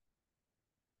nectarine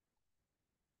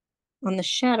on the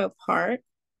shadow part.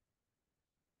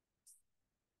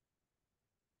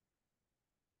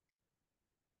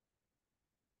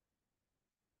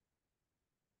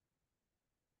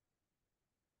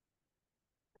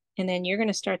 And then you're going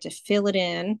to start to fill it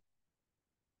in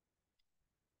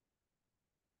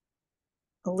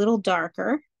a little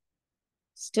darker,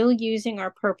 still using our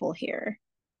purple here.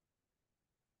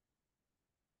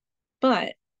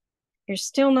 But you're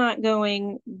still not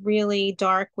going really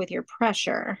dark with your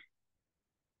pressure.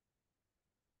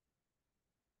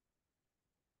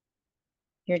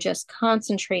 You're just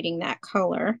concentrating that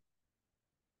color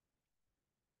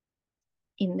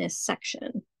in this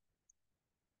section.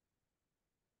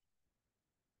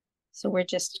 So we're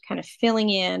just kind of filling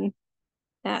in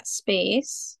that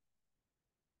space.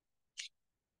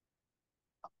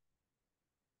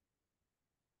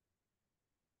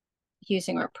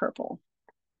 Using our purple.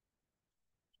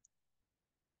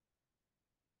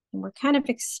 And we're kind of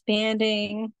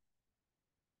expanding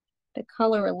the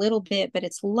color a little bit, but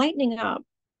it's lightening up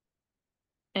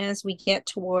as we get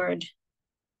toward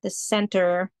the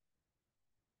center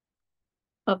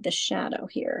of the shadow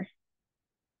here.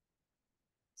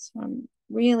 So I'm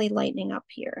really lightening up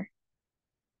here.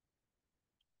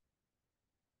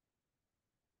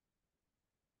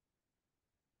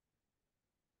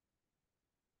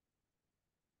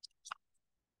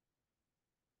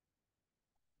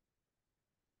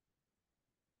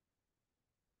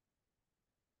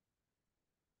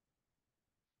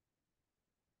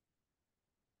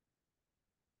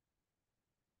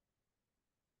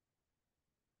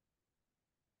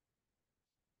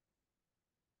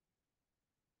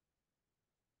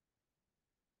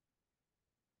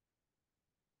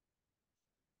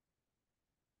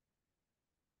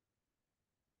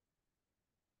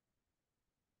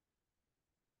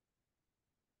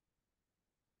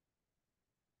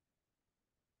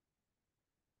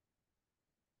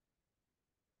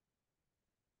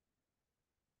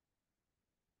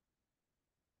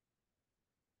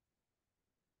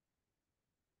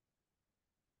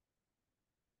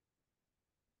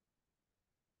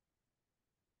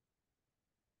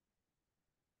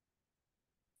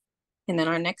 And then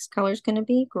our next color is going to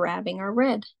be grabbing our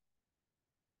red.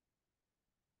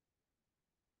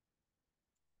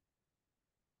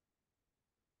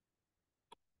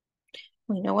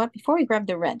 Well, you know what? Before we grab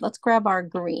the red, let's grab our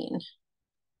green,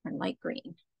 our light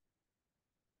green.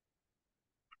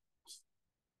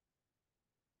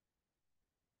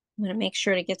 I'm going to make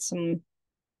sure to get some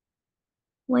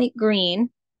light green,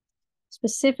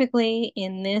 specifically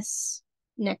in this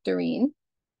nectarine.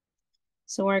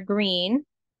 So our green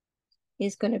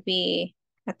is going to be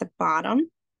at the bottom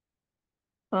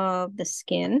of the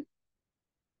skin.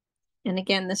 And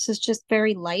again, this is just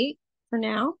very light for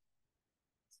now.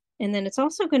 And then it's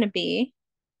also going to be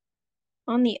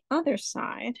on the other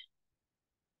side,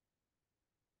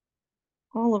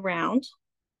 all around.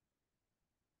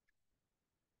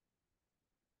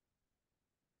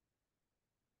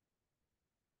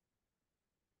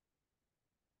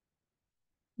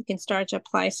 You can start to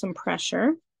apply some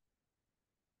pressure.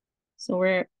 So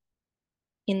we're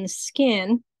in the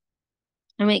skin,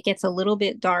 and it gets a little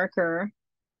bit darker,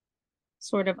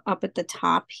 sort of up at the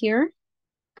top here,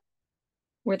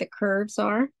 where the curves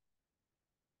are.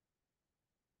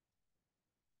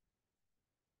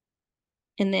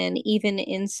 And then even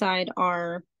inside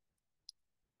our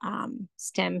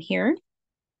stem here.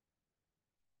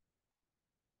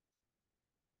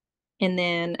 And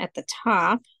then at the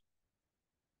top,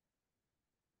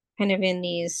 kind of in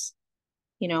these,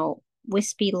 you know,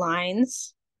 wispy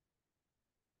lines,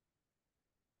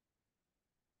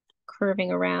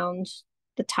 curving around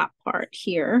the top part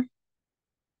here.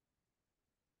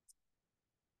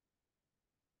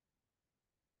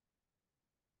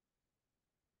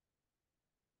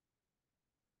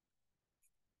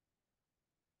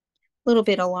 A little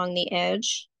bit along the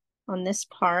edge on this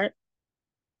part,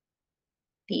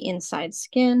 the inside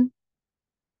skin.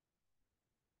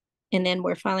 And then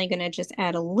we're finally going to just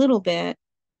add a little bit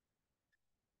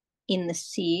in the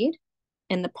seed.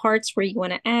 And the parts where you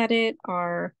want to add it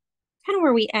are kind of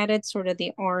where we added sort of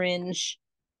the orange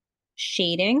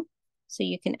shading. So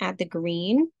you can add the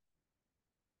green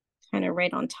kind of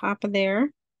right on top of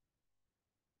there.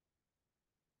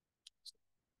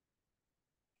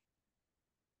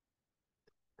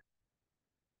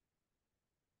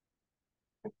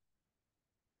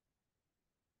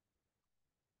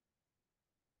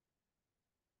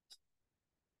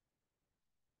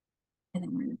 And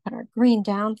then we're going to put our green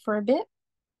down for a bit.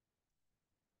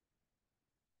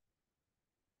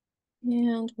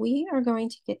 And we are going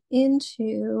to get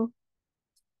into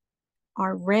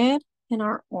our red and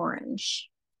our orange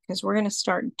because we're going to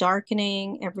start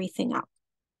darkening everything up.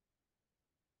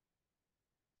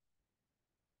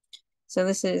 So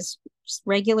this is just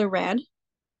regular red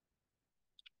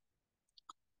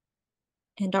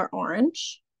and our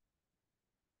orange.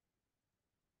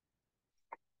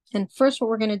 And first what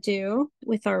we're going to do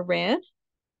with our red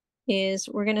is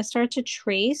we're going to start to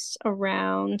trace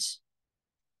around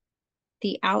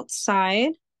the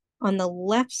outside on the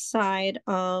left side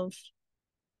of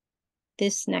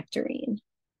this nectarine.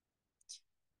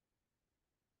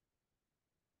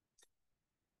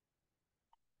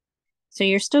 So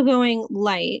you're still going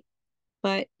light,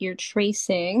 but you're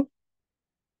tracing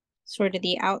sort of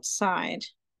the outside.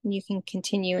 And you can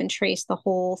continue and trace the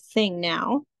whole thing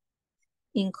now,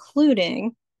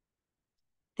 including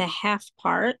the half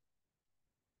part.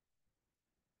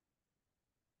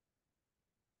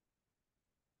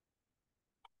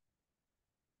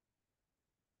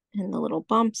 And the little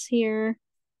bumps here.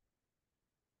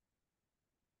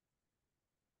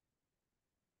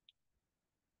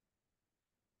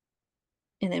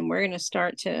 And then we're going to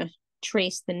start to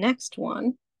trace the next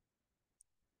one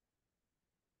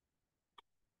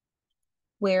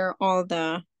where all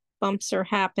the bumps are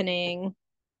happening,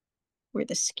 where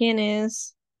the skin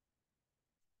is.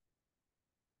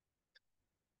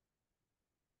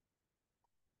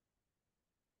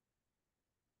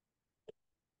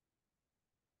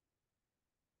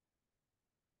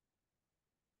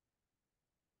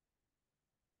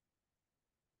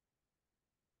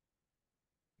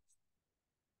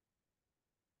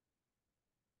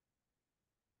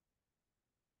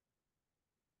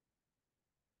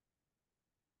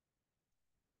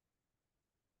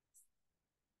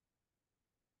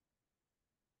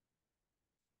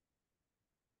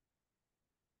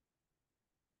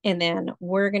 And then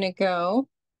we're going to go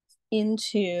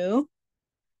into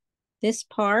this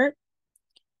part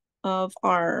of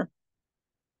our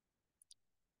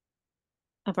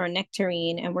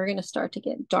nectarine, and we're going to start to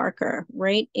get darker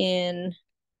right in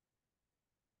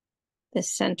the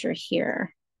center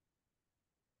here,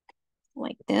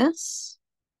 like this,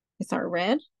 with our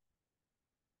red.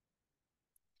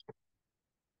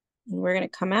 And we're going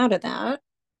to come out of that,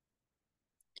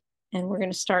 and we're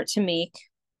going to start to make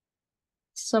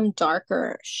some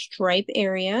darker stripe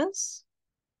areas.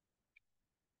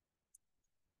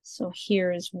 So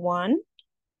here's one.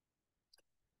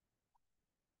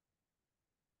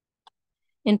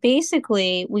 And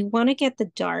basically, we want to get the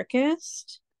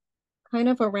darkest kind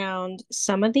of around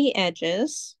some of the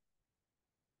edges.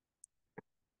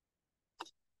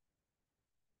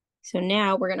 So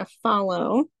now we're going to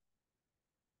follow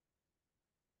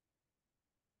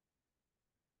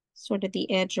sort of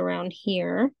the edge around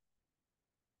here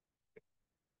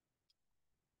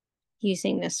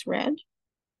using this red.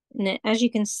 And as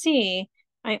you can see,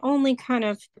 I only kind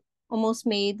of almost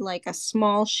made like a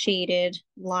small shaded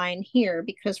line here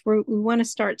because we want to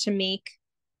start to make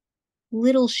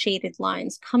little shaded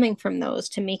lines coming from those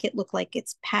to make it look like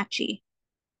it's patchy.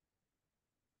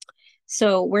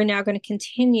 So we're now going to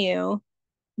continue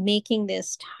making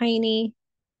this tiny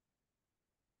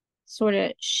sort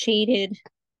of shaded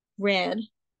red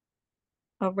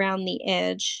around the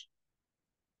edge.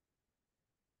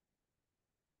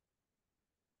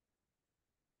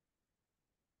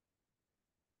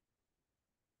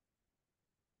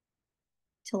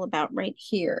 Till about right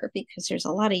here, because there's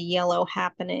a lot of yellow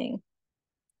happening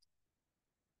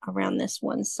around this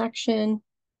one section.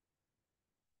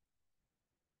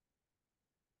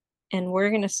 And we're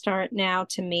going to start now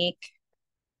to make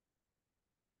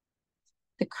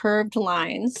the curved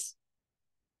lines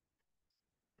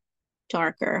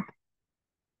darker,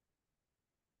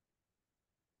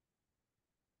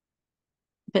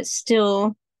 but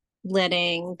still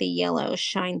letting the yellow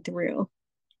shine through.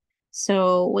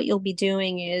 So what you'll be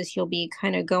doing is you'll be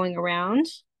kind of going around,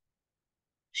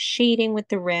 shading with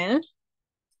the red,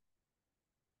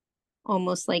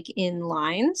 almost like in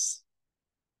lines.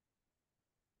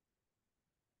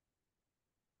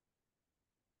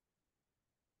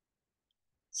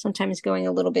 Sometimes going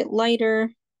a little bit lighter.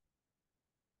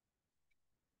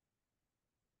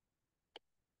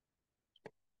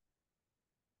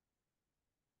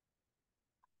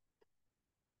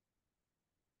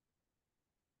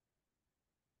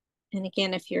 And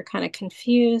again, if you're kind of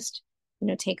confused,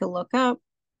 take a look up.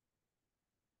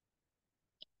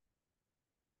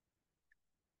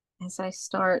 As I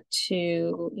start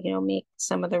to, make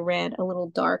some of the red a little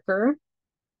darker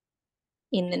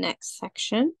in the next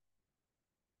section,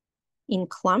 in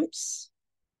clumps.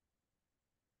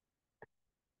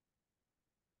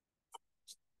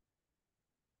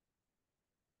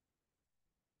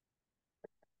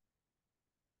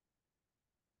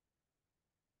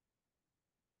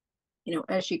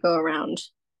 As you go around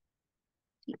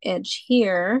the edge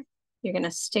here, you're going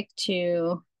to stick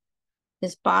to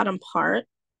this bottom part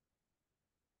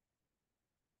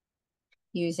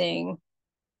using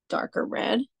darker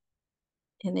red,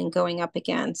 and then going up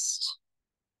against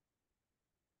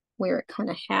where it kind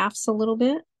of halves a little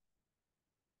bit.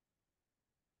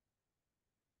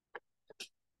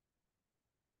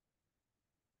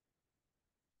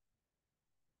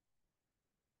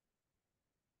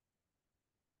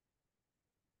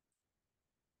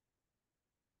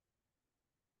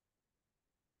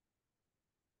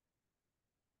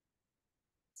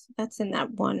 So that's in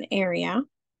that one area.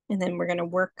 And then we're going to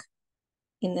work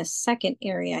in the second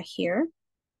area here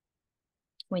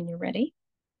when you're ready.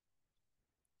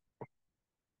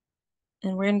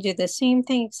 And we're going to do the same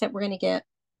thing, except we're going to get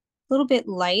a little bit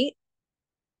light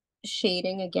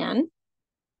shading again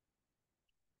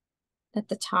at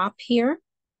the top here.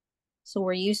 So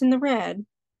we're using the red,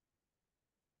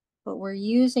 but we're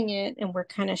using it and we're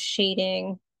kind of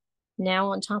shading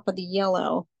Now on top of the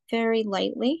yellow, very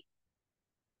lightly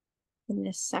in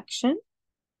this section.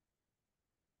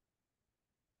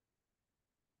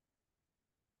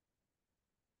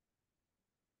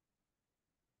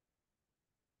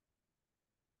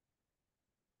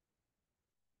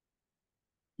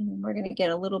 And we're going to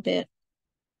get a little bit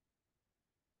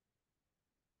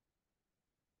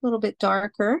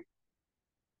darker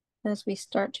as we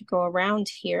start to go around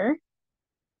here.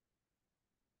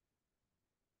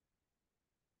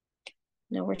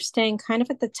 Now we're staying kind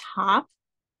of at the top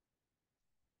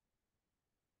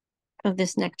of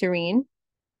this nectarine,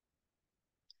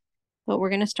 but we're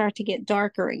going to start to get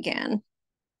darker again.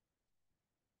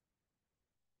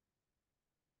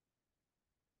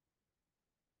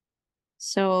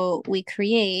 So we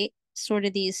create sort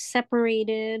of these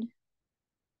separated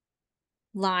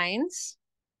lines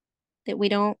that we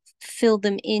don't fill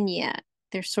them in yet.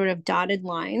 They're sort of dotted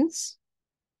lines.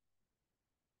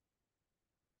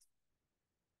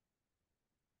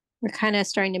 We're kind of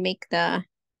starting to make the,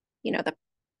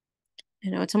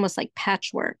 it's almost like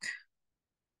patchwork.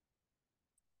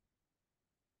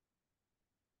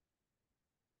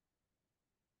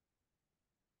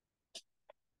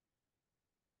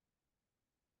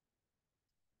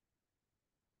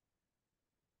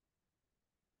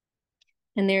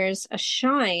 And there's a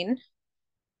shine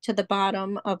to the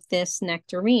bottom of this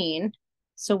nectarine.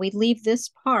 So we leave this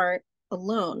part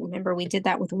alone. Remember, we did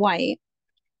that with white.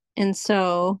 And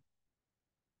so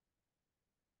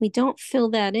we don't fill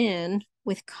that in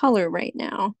with color right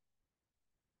now.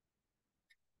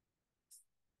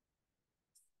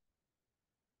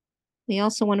 We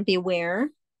also want to be aware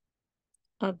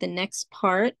of the next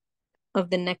part of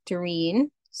the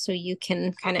nectarine. So you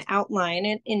can kind of outline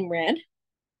it in red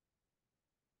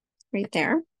right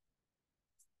there.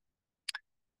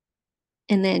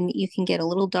 And then you can get a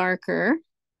little darker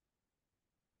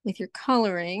with your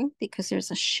coloring because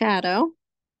there's a shadow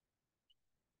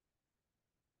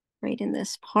right in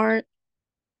this part.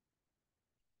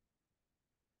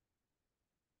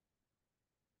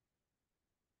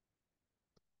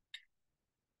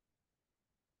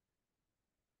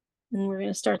 And we're going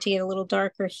to start to get a little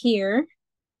darker here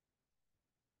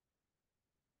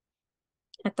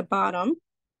at the bottom.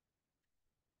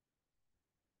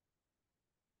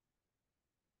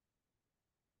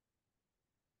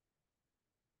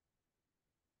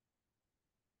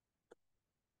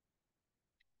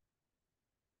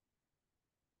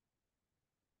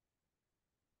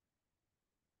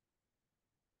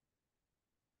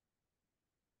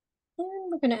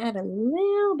 And we're going to add a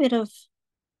little bit of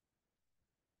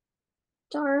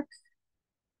dark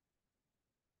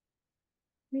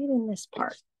right in this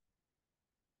part.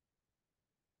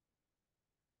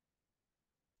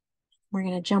 We're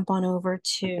going to jump on over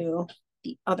to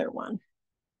the other one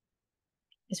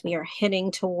as we are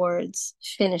heading towards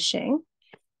finishing.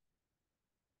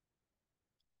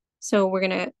 So we're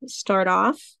going to start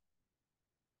off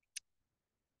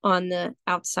on the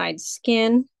outside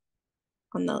skin,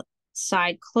 on the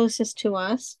side closest to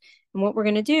us. And what we're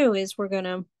going to do is we're going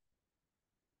to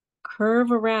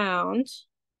curve around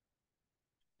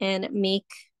and make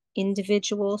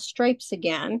individual stripes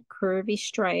again, curvy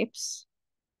stripes,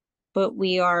 but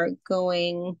we are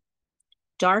going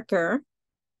darker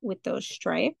with those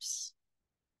stripes.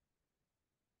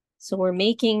 So we're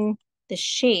making the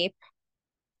shape,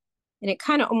 and it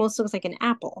kind of almost looks like an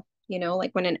apple,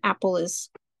 like when an apple is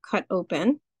cut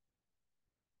open.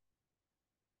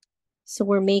 So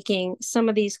we're making some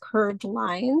of these curved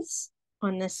lines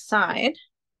on this side.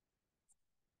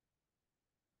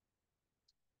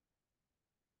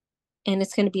 And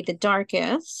it's going to be the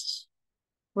darkest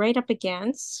right up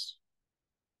against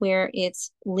where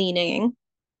it's leaning,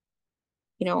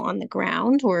 on the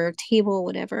ground or table,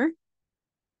 whatever.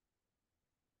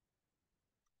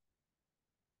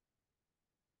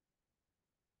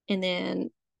 And then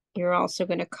you're also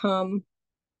going to come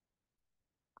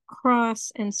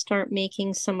across and start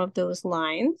making some of those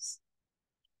lines.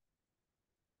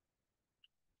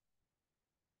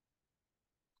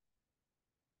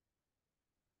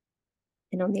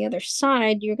 And on the other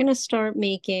side, you're going to start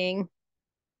making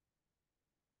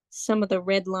some of the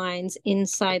red lines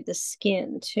inside the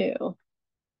skin too.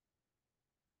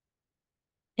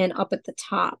 And up at the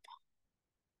top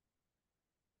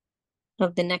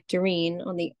of the nectarine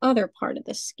on the other part of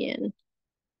the skin.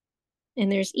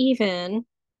 And there's even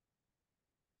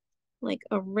like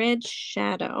a red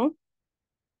shadow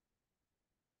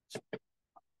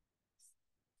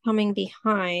coming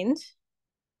behind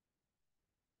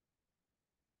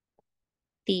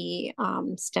the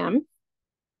stem.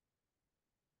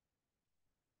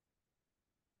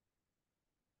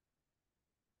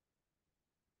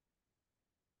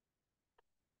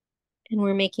 And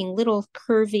we're making little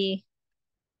curvy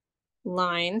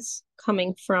lines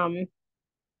coming from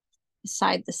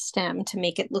beside the stem to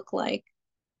make it look like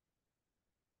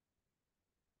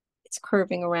it's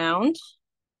curving around.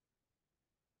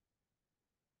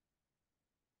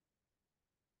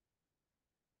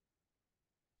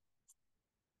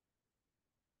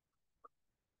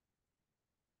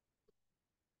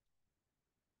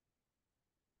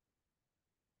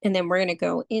 And then we're going to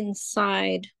go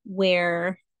inside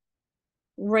where,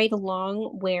 right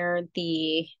along where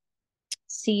the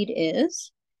seed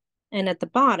is. And at the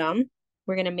bottom,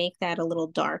 we're going to make that a little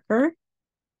darker.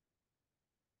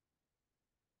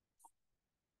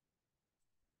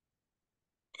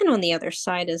 And on the other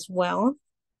side as well.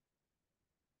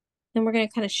 Then we're going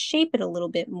to kind of shape it a little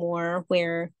bit more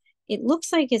where it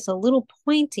looks like it's a little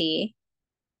pointy.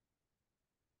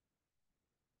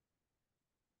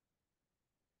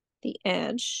 The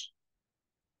edge.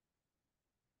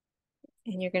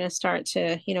 And you're going to start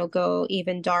to, go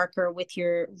even darker with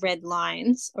your red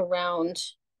lines around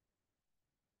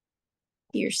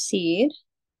your seed.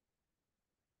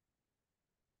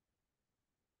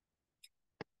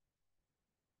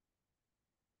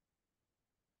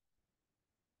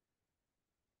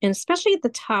 And especially at the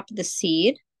top of the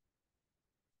seed,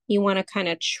 you want to kind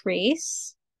of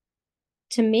trace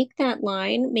to make that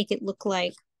line, make it look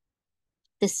like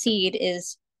the seed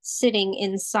is sitting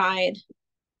inside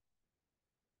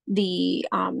the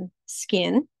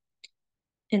skin.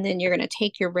 And then you're going to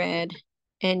take your red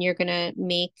and you're going to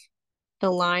make the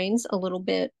lines a little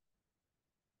bit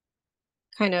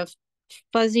kind of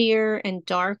fuzzier and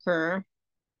darker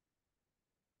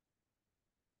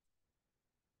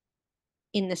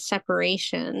in the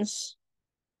separations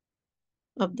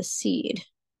of the seed.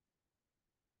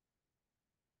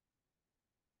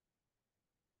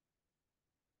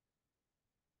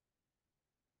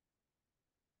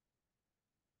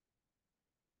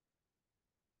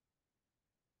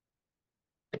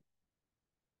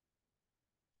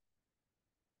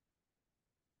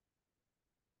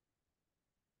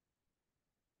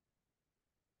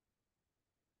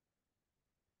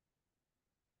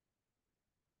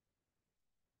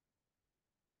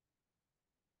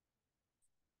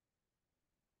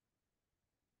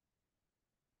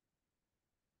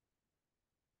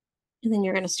 And then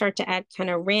you're going to start to add kind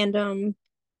of random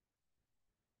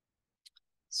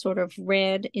sort of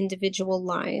red individual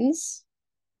lines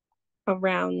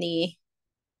around the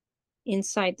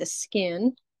inside the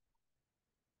skin.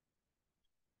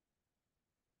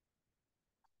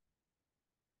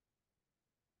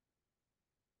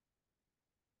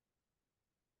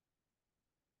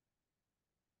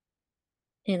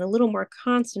 And a little more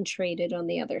concentrated on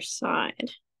the other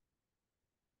side.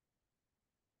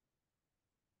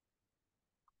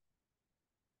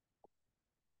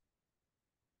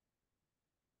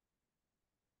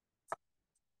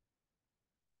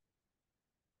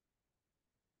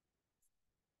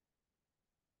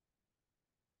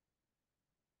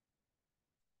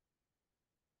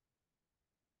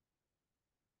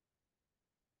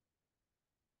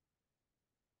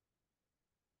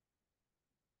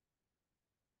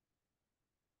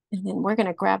 And then we're going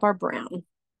to grab our brown.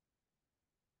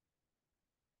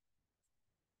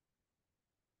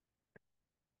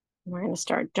 We're going to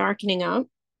start darkening up.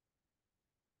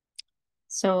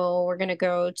 So we're going to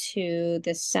go to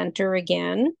the center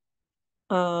again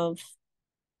of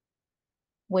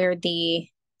where the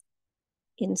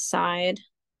inside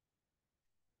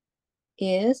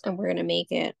is, and we're going to make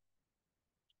it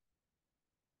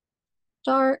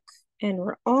dark. And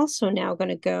we're also now going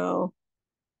to go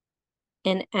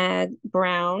and add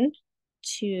brown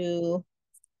to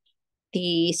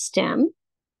the stem.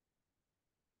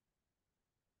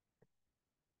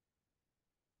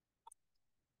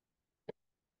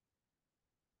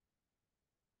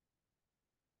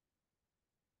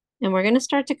 And we're going to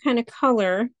start to kind of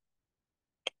color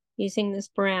using this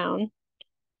brown,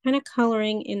 kind of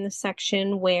coloring in the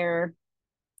section where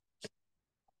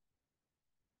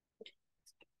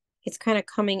it's kind of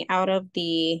coming out of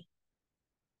the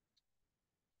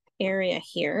area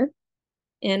here.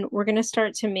 And we're going to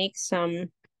start to make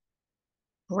some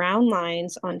brown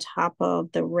lines on top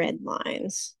of the red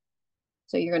lines.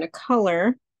 So you're going to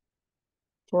color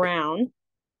brown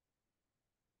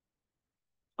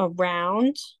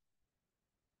around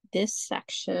this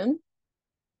section.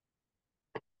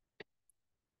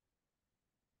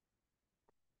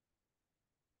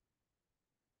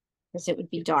 Because it would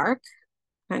be dark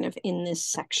kind of in this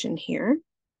section here.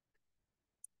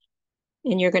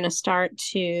 And you're going to start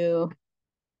to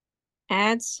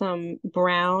add some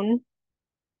brown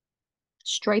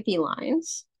stripy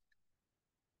lines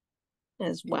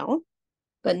as well.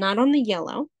 but not on the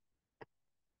yellow.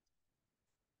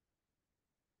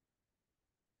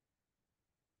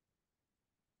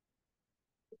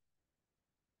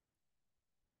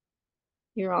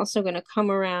 You're also going to come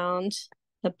around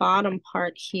the bottom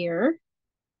part here,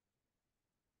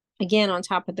 again on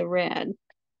top of the red,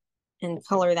 and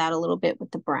color that a little bit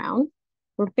with the brown.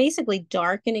 We're basically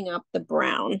darkening up the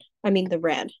the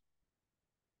red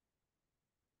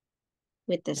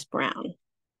with this brown.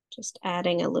 Just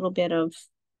adding a little bit of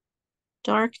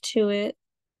dark to it.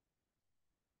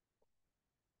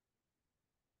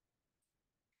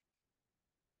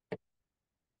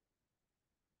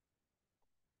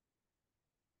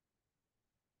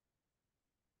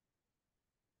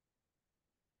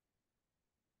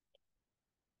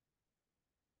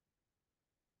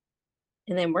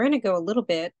 And then we're going to go a little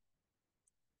bit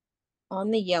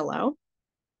on the yellow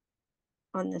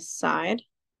on this side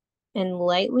and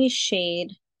lightly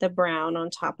shade the brown on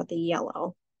top of the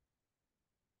yellow.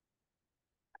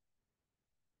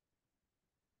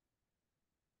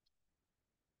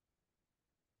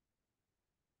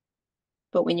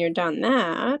 But when you're done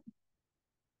that,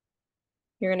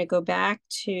 you're going to go back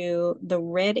to the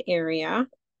red area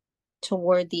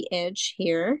toward the edge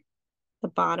here, the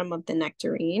bottom of the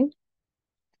nectarine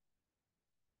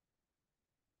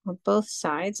on both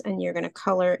sides, and you're going to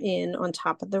color in on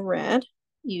top of the red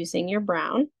using your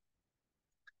brown.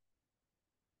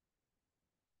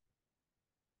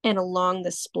 And along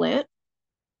the split,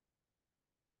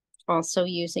 also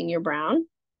using your brown.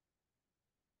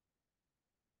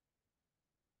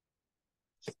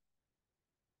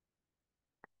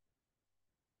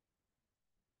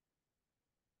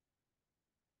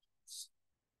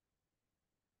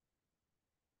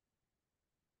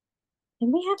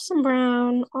 And we have some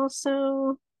brown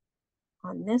also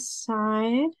on this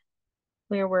side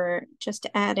where we're just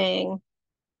adding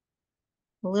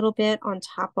a little bit on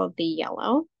top of the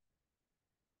yellow.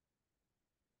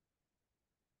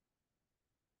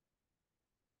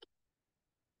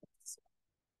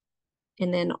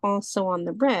 And then also on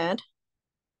the red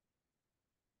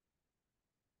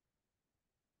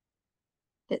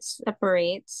that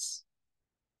separates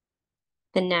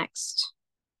the next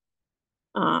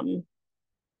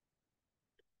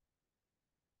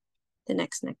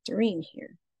nectarine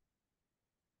here.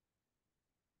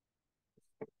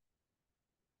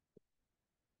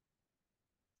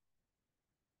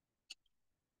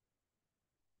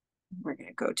 We're going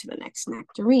to go to the next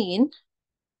nectarine.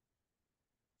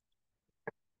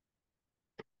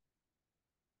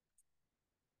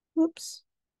 Oops.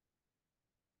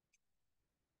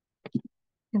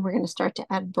 And we're going to start to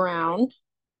add brown.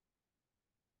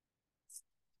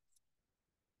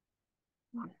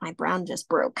 My brown just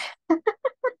broke.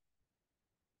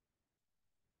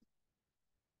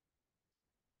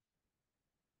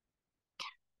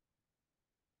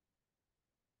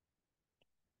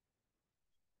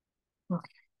 Okay.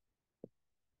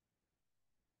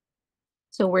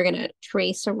 So we're going to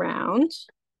trace around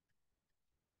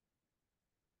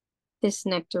this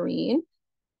nectarine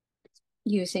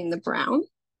using the brown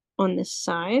on this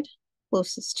side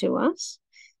closest to us.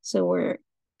 So we're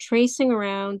tracing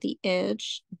around the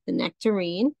edge of the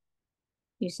nectarine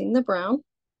using the brown.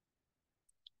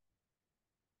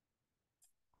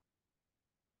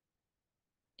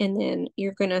 And then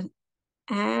you're going to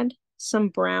add some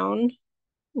brown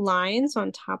lines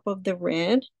on top of the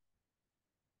red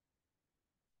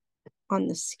on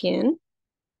the skin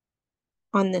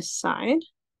on this side.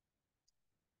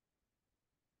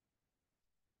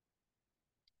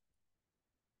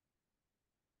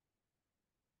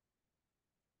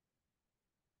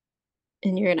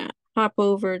 And you're going to hop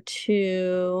over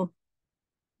to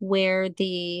where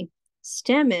the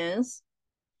stem is.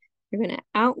 You're going to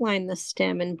outline the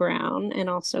stem in brown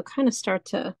and also kind of start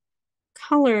to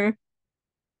color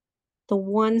the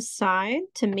one side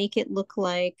to make it look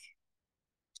like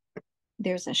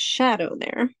there's a shadow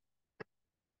there.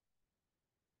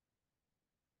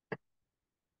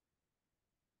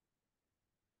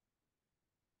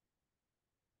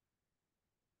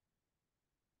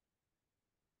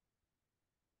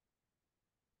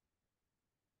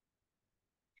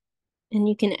 And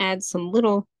you can add some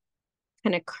little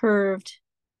kind of curved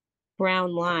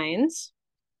brown lines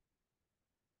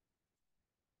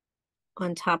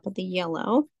on top of the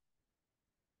yellow.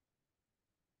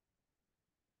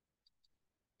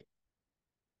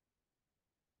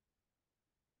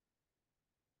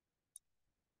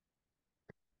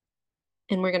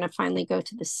 And we're going to finally go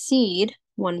to the seed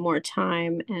one more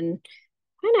time and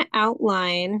kind of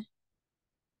outline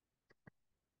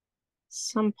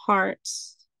some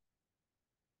parts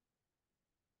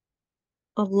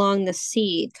along the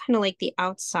seed, kind of like the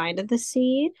outside of the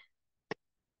seed,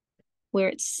 where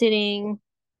it's sitting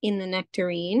in the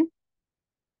nectarine.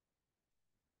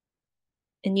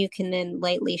 And you can then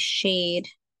lightly shade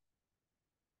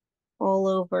all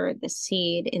over the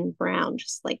seed in brown,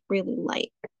 just like really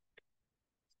light.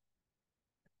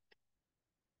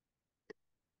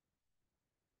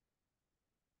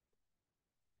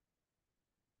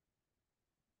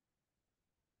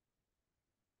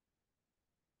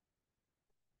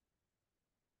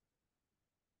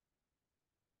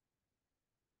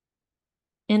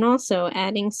 And also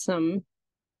adding some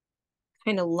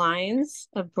kind of lines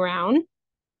of brown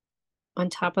on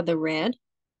top of the red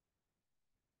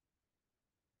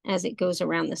as it goes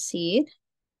around the seed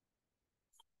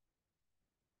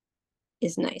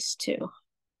is nice too.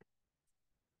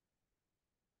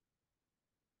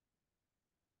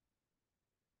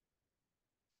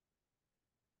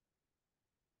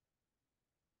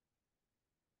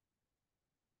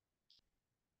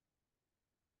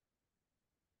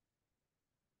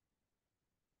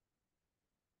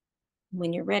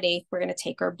 When you're ready, we're going to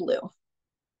take our blue.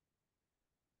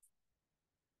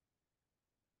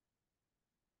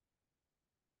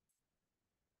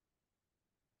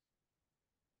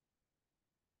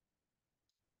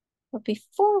 But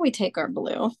before we take our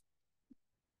blue,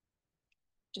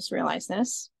 just realize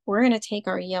this, we're going to take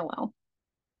our yellow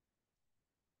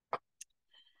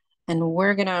and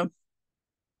we're going to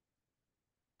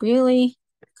really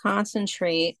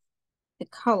concentrate the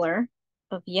color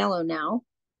of yellow now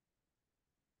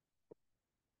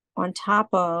on top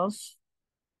of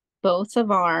both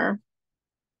of our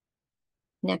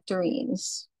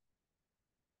nectarines.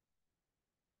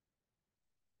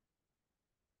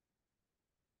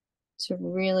 To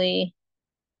really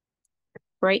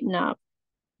brighten up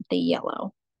the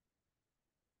yellow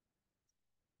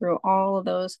through all of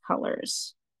those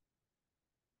colors.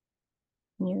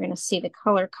 And you're going to see the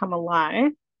color come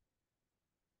alive.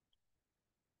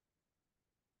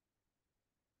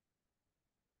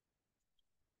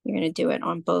 You're going to do it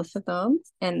on both of them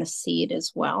and the seed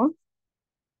as well.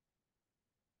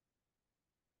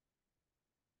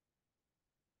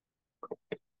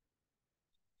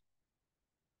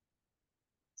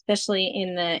 Especially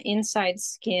in the inside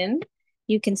skin,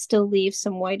 you can still leave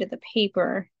some white of the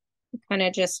paper, kind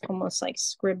of just almost like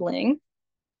scribbling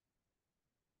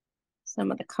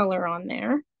some of the color on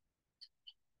there.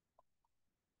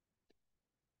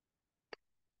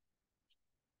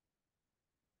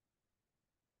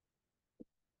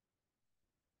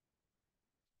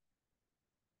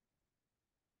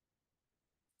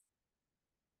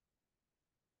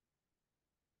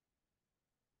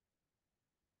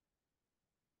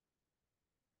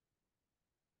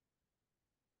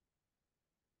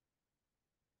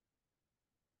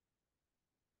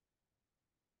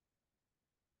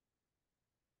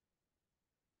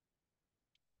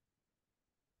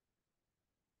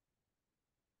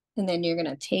 And then you're going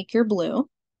to take your blue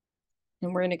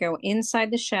and we're going to go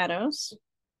inside the shadows.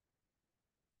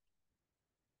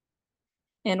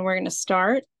 And we're going to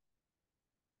start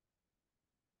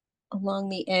along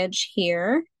the edge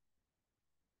here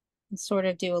and sort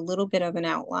of do a little bit of an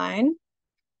outline.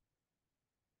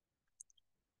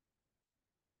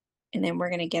 And then we're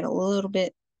going to get a little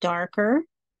bit darker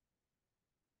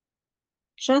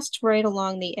just right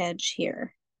along the edge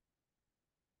here.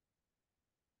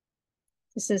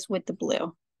 This is with the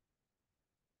blue.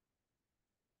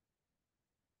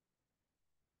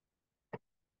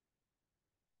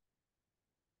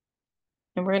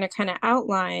 And we're going to kind of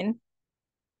outline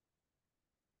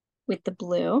with the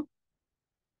blue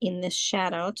in this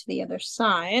shadow to the other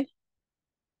side.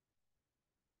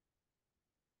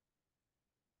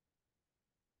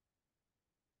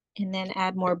 And then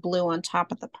add more blue on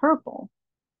top of the purple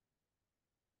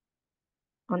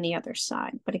on the other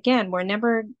side. But again, we're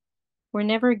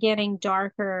never getting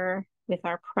darker with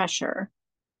our pressure.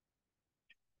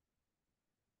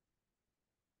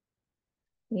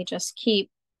 We just keep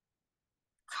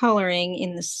coloring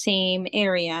in the same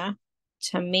area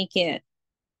to make it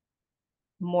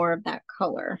more of that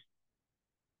color.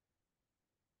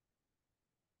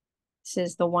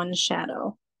 This is the one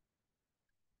shadow.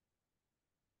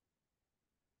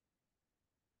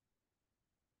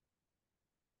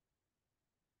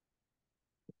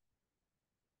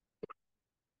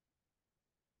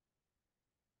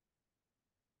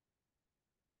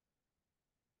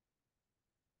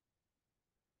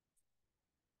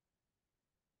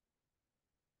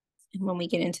 And when we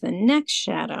get into the next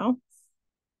shadow,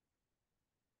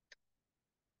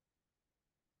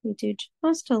 we do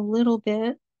just a little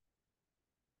bit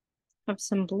of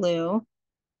some blue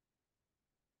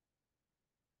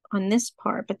on this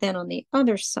part, but then on the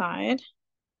other side,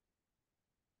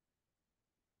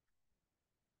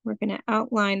 we're going to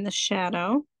outline the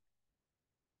shadow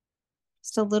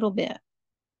just a little bit,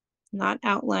 not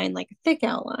outline like a thick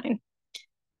outline.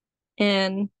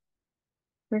 And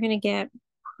we're going to get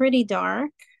pretty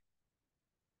dark.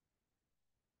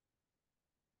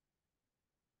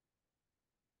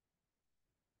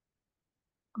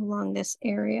 Along this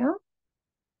area.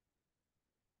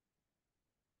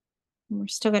 And we're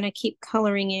still going to keep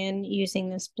coloring in using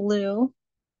this blue,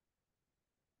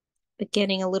 but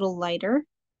getting a little lighter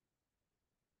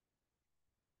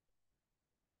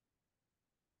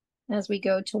as we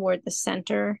go toward the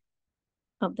center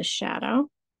of the shadow.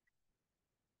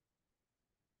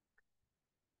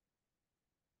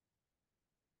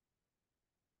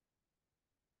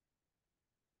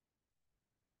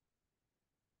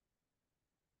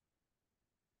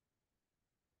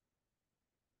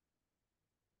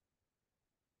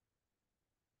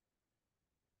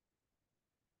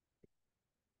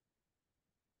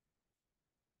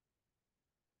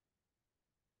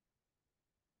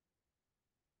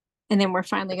 And then we're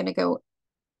finally going to go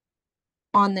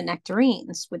on the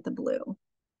nectarines with the blue.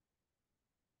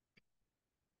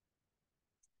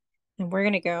 And we're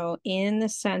going to go in the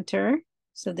center.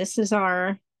 So this is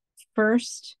our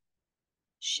first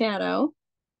shadow.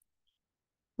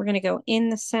 We're going to go in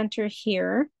the center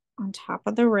here on top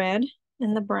of the red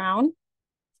and the brown.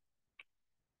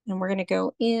 And we're going to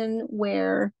go in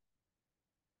where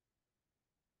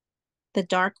the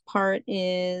dark part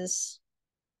is,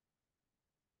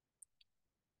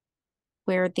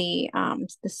 where the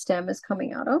stem is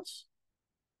coming out of.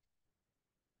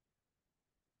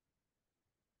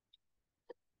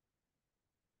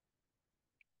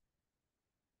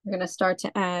 We're going to start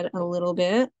to add a little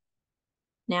bit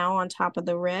now on top of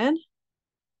the red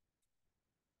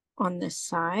on this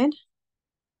side.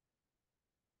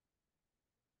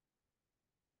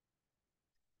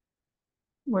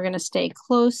 We're going to stay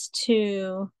close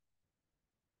to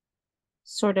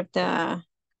sort of the,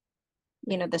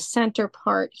 the center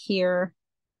part here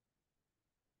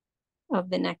of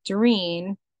the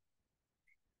nectarine,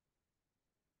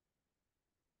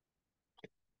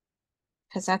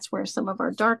 because that's where some of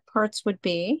our dark parts would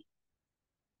be.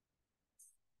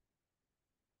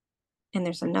 And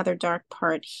there's another dark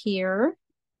part here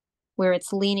where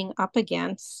it's leaning up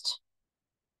against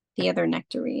the other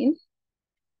nectarine.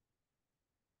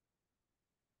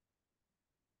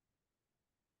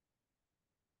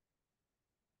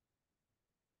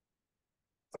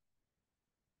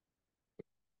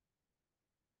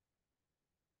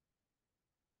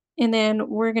 And then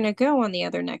we're going to go on the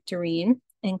other nectarine,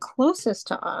 and closest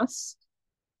to us,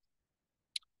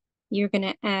 you're going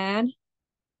to add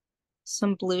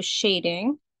some blue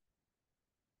shading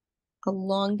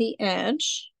along the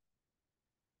edge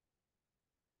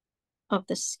of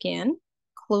the skin,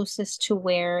 closest to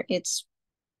where it's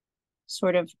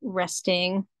sort of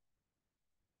resting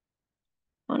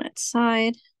on its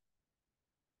side.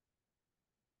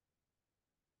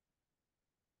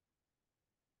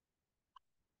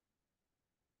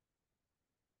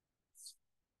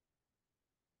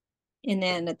 And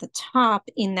then at the top,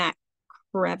 in that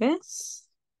crevice,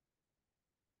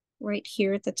 right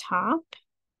here at the top,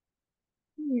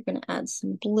 you're going to add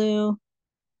some blue.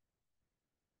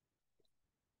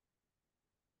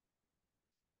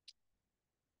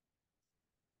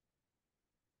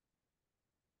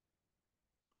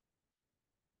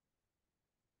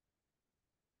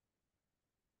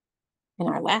 And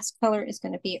our last color is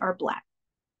going to be our black.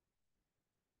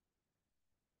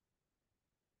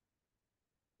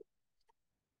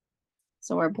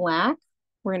 So our black,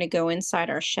 we're going to go inside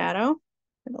our shadow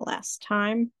for the last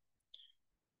time.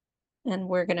 And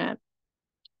we're going to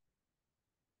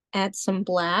add some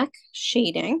black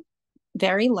shading,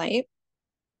 very light,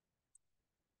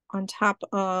 on top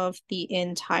of the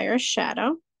entire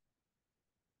shadow.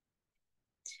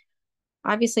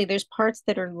 Obviously, there's parts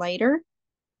that are lighter.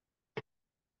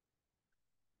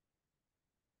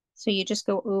 So you just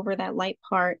go over that light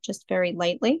part just very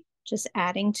lightly, just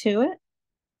adding to it.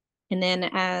 And then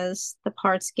as the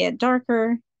parts get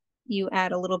darker, you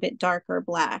add a little bit darker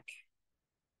black.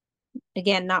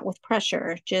 Again, not with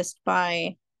pressure, just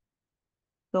by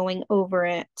going over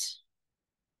it.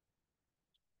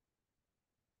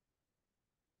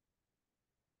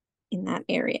 In that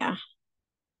area.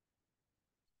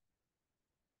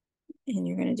 And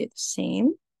you're going to do the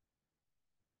same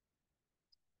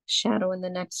shadow in the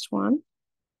next one,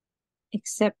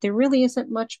 except there really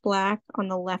isn't much black on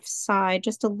the left side,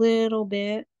 just a little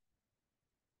bit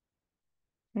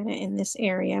kind of in this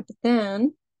area. But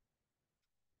then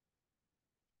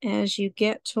as you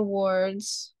get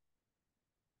towards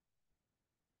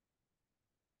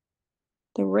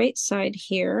the right side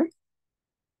here,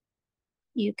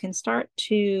 you can start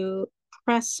to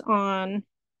press on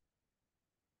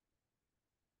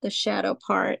the shadow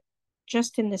part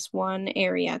just in this one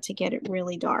area to get it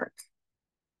really dark.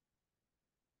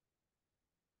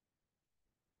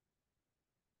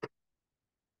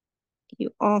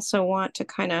 You also want to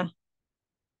kind of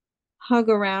hug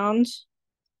around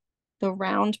the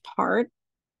round part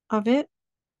of it,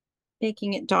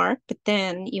 making it dark, but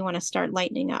then you want to start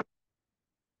lightening up.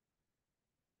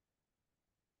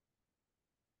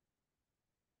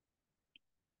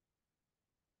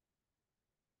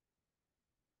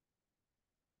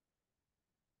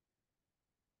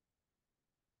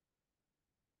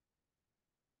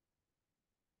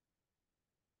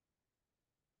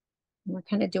 We're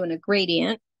kind of doing a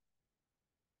gradient.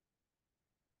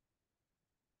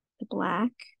 The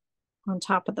black on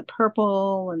top of the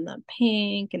purple and the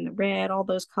pink and the red, all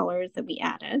those colors that we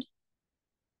added.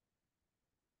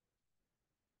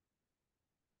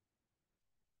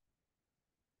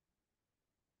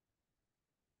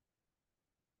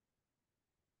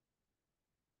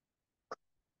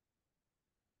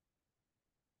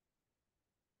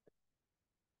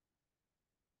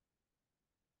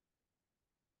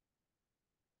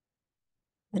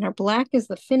 And our black is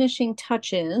the finishing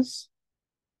touches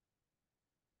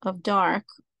of dark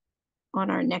on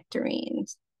our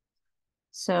nectarines.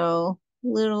 So a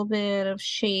little bit of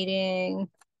shading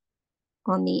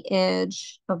on the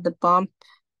edge of the bump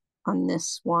on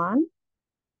this one.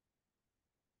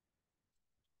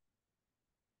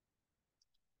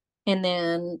 And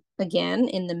then again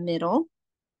in the middle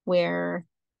where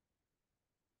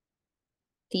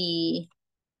the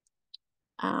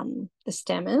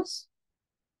stem is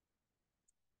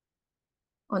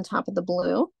on top of the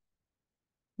blue.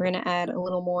 We're going to add a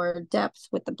little more depth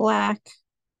with the black.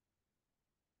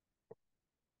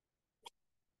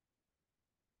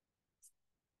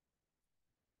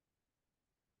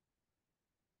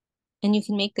 And you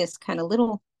can make this kind of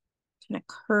little kind of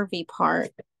curvy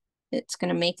part. It's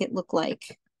going to make it look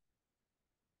like,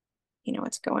 you know,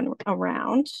 it's going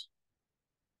around.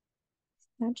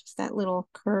 Not just that little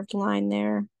curved line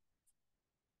there.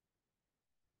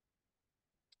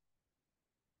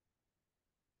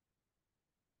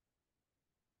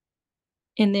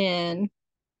 And then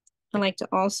I like to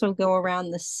also go around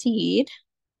the seed,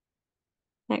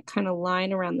 that kind of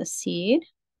line around the seed.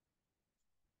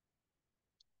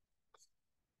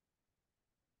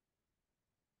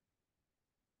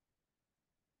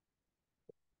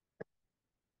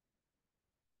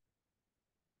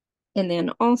 And then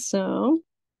also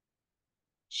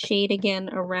shade again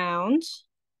around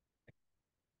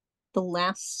the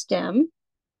last stem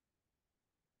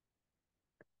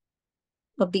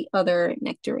of the other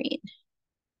nectarine.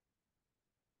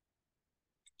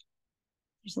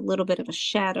 There's a little bit of a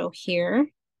shadow here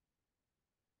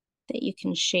that you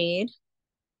can shade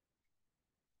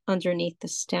underneath the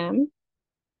stem.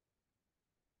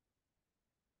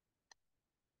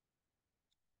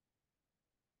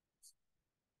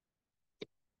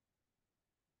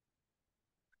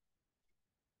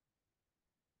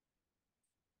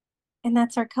 And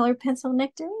that's our colored pencil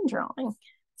nectarine drawing.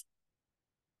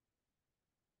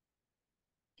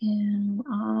 And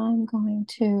I'm going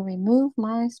to remove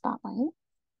my spotlight.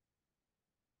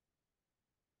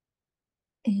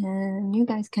 And you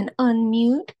guys can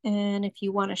unmute. And if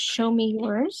you want to show me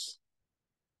yours,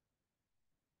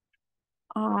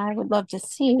 I would love to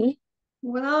see.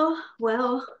 Well.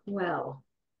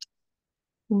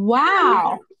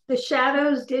 Wow. The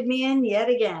shadows did me in yet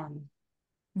again.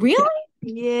 Really?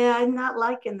 Yeah, I'm not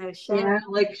liking those shadows. Yeah, I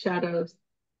like shadows.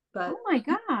 But oh my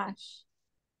gosh.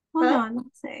 Hold on,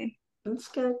 let's see. It's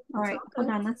good. All right, hold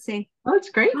on, let's see. Oh, it's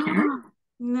great, Karen.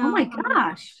 No, oh my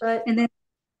gosh. But and then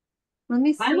let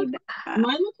me see. Mine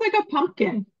looks like a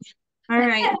pumpkin. All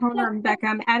right, hold on, Becca.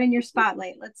 I'm adding your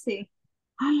spotlight. Let's see.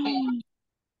 oh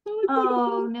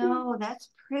no, that's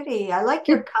pretty. I like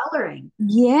your coloring.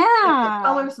 Yeah. The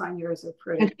colors on yours are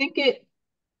pretty. I think it.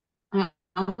 I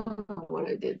don't know what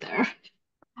I did there.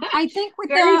 I think with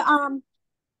very, the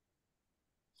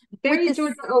very with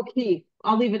Georgia O'Keeffe.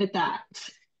 I'll leave it at that.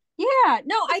 Yeah,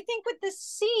 no, I think with the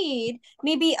seed,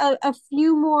 maybe a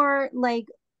few more like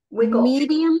Wiggle.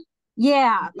 medium.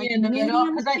 Yeah, like in the middle,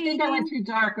 medium because I think I went shading.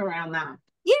 too dark around that.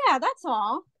 Yeah, that's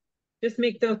all. Just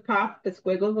make those pop, the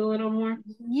squiggles a little more.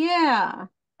 Yeah.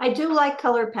 I do like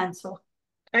color pencil.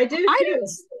 I do too.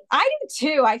 I do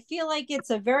too. I feel like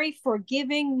it's a very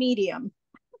forgiving medium.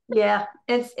 Yeah,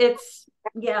 it's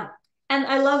yeah. And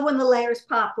I love when the layers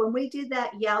pop. When we did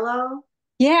that yellow,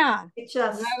 Yeah. It Is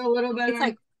just, that a little It's better?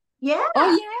 like, yeah,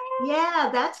 oh yeah. yeah,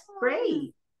 that's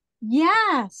great.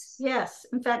 Yes. Yes.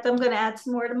 In fact, I'm going to add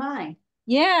some more to mine.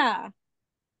 Yeah.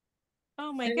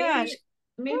 Oh my And gosh.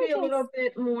 maybe a Gorgeous. little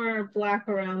bit more black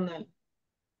around the, I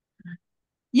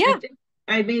Yeah, think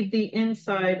I made the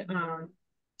inside,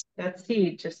 that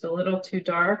seed just a little too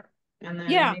dark. And then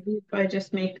yeah, maybe if I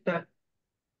just make the,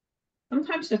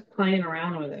 sometimes just playing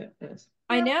around with it is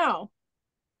I Yeah, know.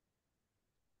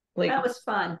 like, that was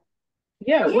fun.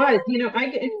 yeah, it was. Yeah. I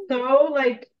get it's so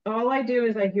like all I do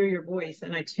is I hear your voice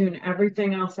and I tune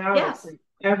everything else out. It's Yes. like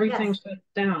everything Yes. shuts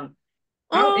down.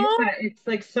 How is Oh, that? It's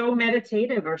like so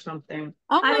meditative or something.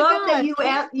 oh I my love that God.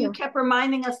 Thank you you. kept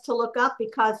reminding us to look up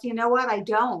because you know what? I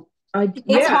don't. It's I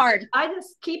Yeah. hard. I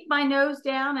just keep my nose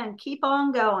down and keep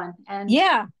on going. And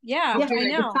Yeah, yeah, yeah, Okay, I I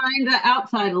know. defined the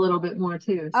outside a little bit more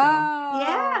too, so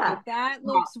yeah, Oh, that top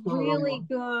looks a little more. really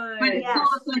But good. it still yes,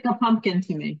 looks like a pumpkin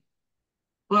to me.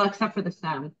 Well, except for the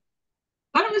stem.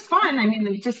 But it was fun. I mean,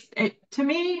 it to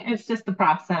me, it's just the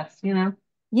process, you know.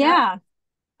 yep, Yeah.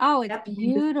 Oh, it's yep.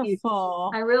 You just keep I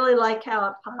beautiful. really like how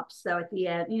it pops though at the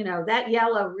end. You know, that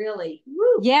yellow really,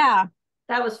 woo, Yeah.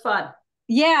 that was fun.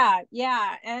 Yeah,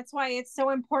 yeah. And that's why it's so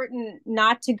important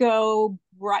not to go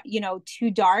bright,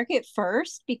 too dark at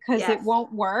first because it Yes,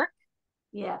 won't work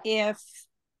yes. if,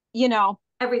 you know,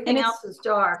 and Everything it's else is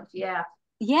dark. Yeah,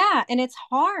 yeah, and it's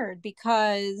hard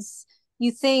because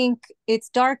you think it's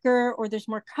darker or there's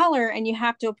more color and you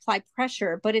have to apply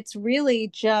pressure, but it's really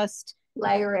just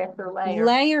layer after layer.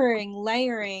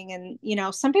 layering. And,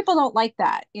 some people don't like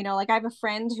that. Like I have a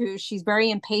friend who she's very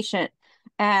impatient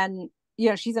and,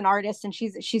 she's an artist and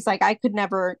she's like, I could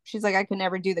never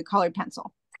do the colored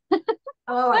pencil.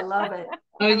 Oh, I love it.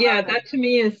 Oh I yeah, love it. that to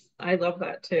me is I love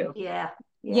that too. Yeah,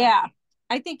 yeah. Yeah.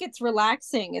 I think it's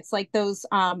relaxing. It's like those,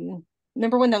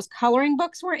 remember when those coloring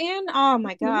books were in? Oh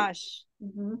my Mhm, gosh.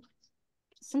 mhm.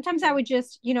 Sometimes I would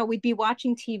just, we'd be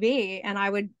watching TV and I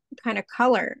would kind of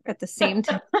color at the same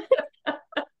time.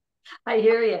 I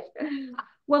hear you.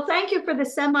 Well, thank you for the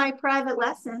semi-private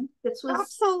lesson. This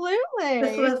Absolutely.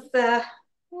 was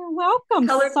You're welcome.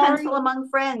 colored pencil Sorry. among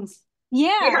friends.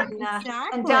 Yeah, Yeah, And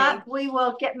exactly. Dot, we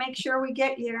will make sure we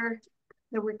get the and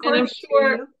I'm recording to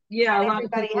sure, you yeah, a and lot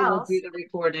of everybody people will do else. the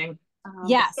recording. Yeah,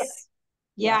 Yes.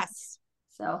 yeah. Yes.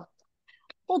 So,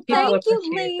 Well, People well, thank you,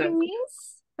 appreciate them.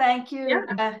 ladies. thank you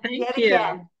Yeah, thank yet you.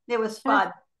 again. It was As,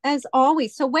 fun. as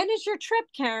always. So when is your trip,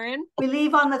 Karen? We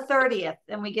leave on the 30th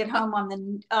and we get Oh, home on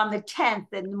the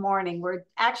 10th in the morning. We're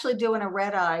actually doing a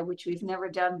red eye, which we've never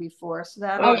done before. So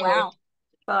that'll oh be Oh, wow.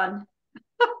 fun.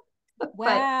 But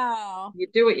Wow. you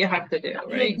do what you have to do, you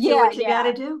right? do Yeah, what you got to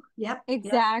yeah. do. Yep. Yep.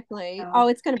 Exactly. Oh, So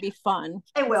it's going to be fun.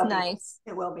 it It's will be. nice.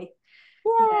 It will be.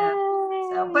 Yeah.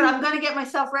 So, but Yay. I'm going to get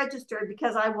myself registered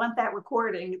because I want that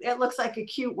recording. It looks like a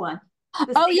cute one.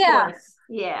 The Oh yeah. seahorse.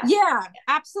 Yeah. Yeah,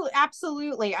 absolutely,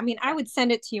 absolutely. I mean, I would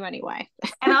send it to you anyway.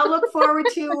 And I'll look forward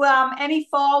to any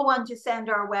fall ones you send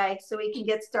our way so we can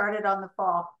get started on the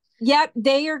fall. Yep,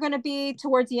 they are going to be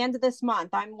towards the end of this month.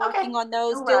 I'm Okay. working on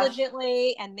those No rush.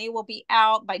 diligently, and they will be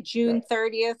out by June Good.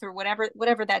 30th or whatever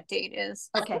that date is.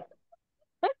 Okay.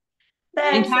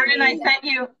 And Thanks, Karen,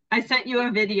 Anita. I sent you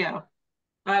a video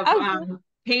of Oh, good.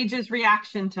 Paige's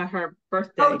reaction to her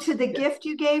Oh, birthday. to the gift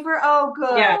you gave her? Oh,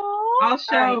 Yeah, good. I'll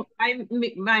All right. show.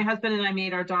 My husband and I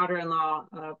made our daughter-in-law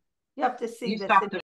You have to see You this. stopped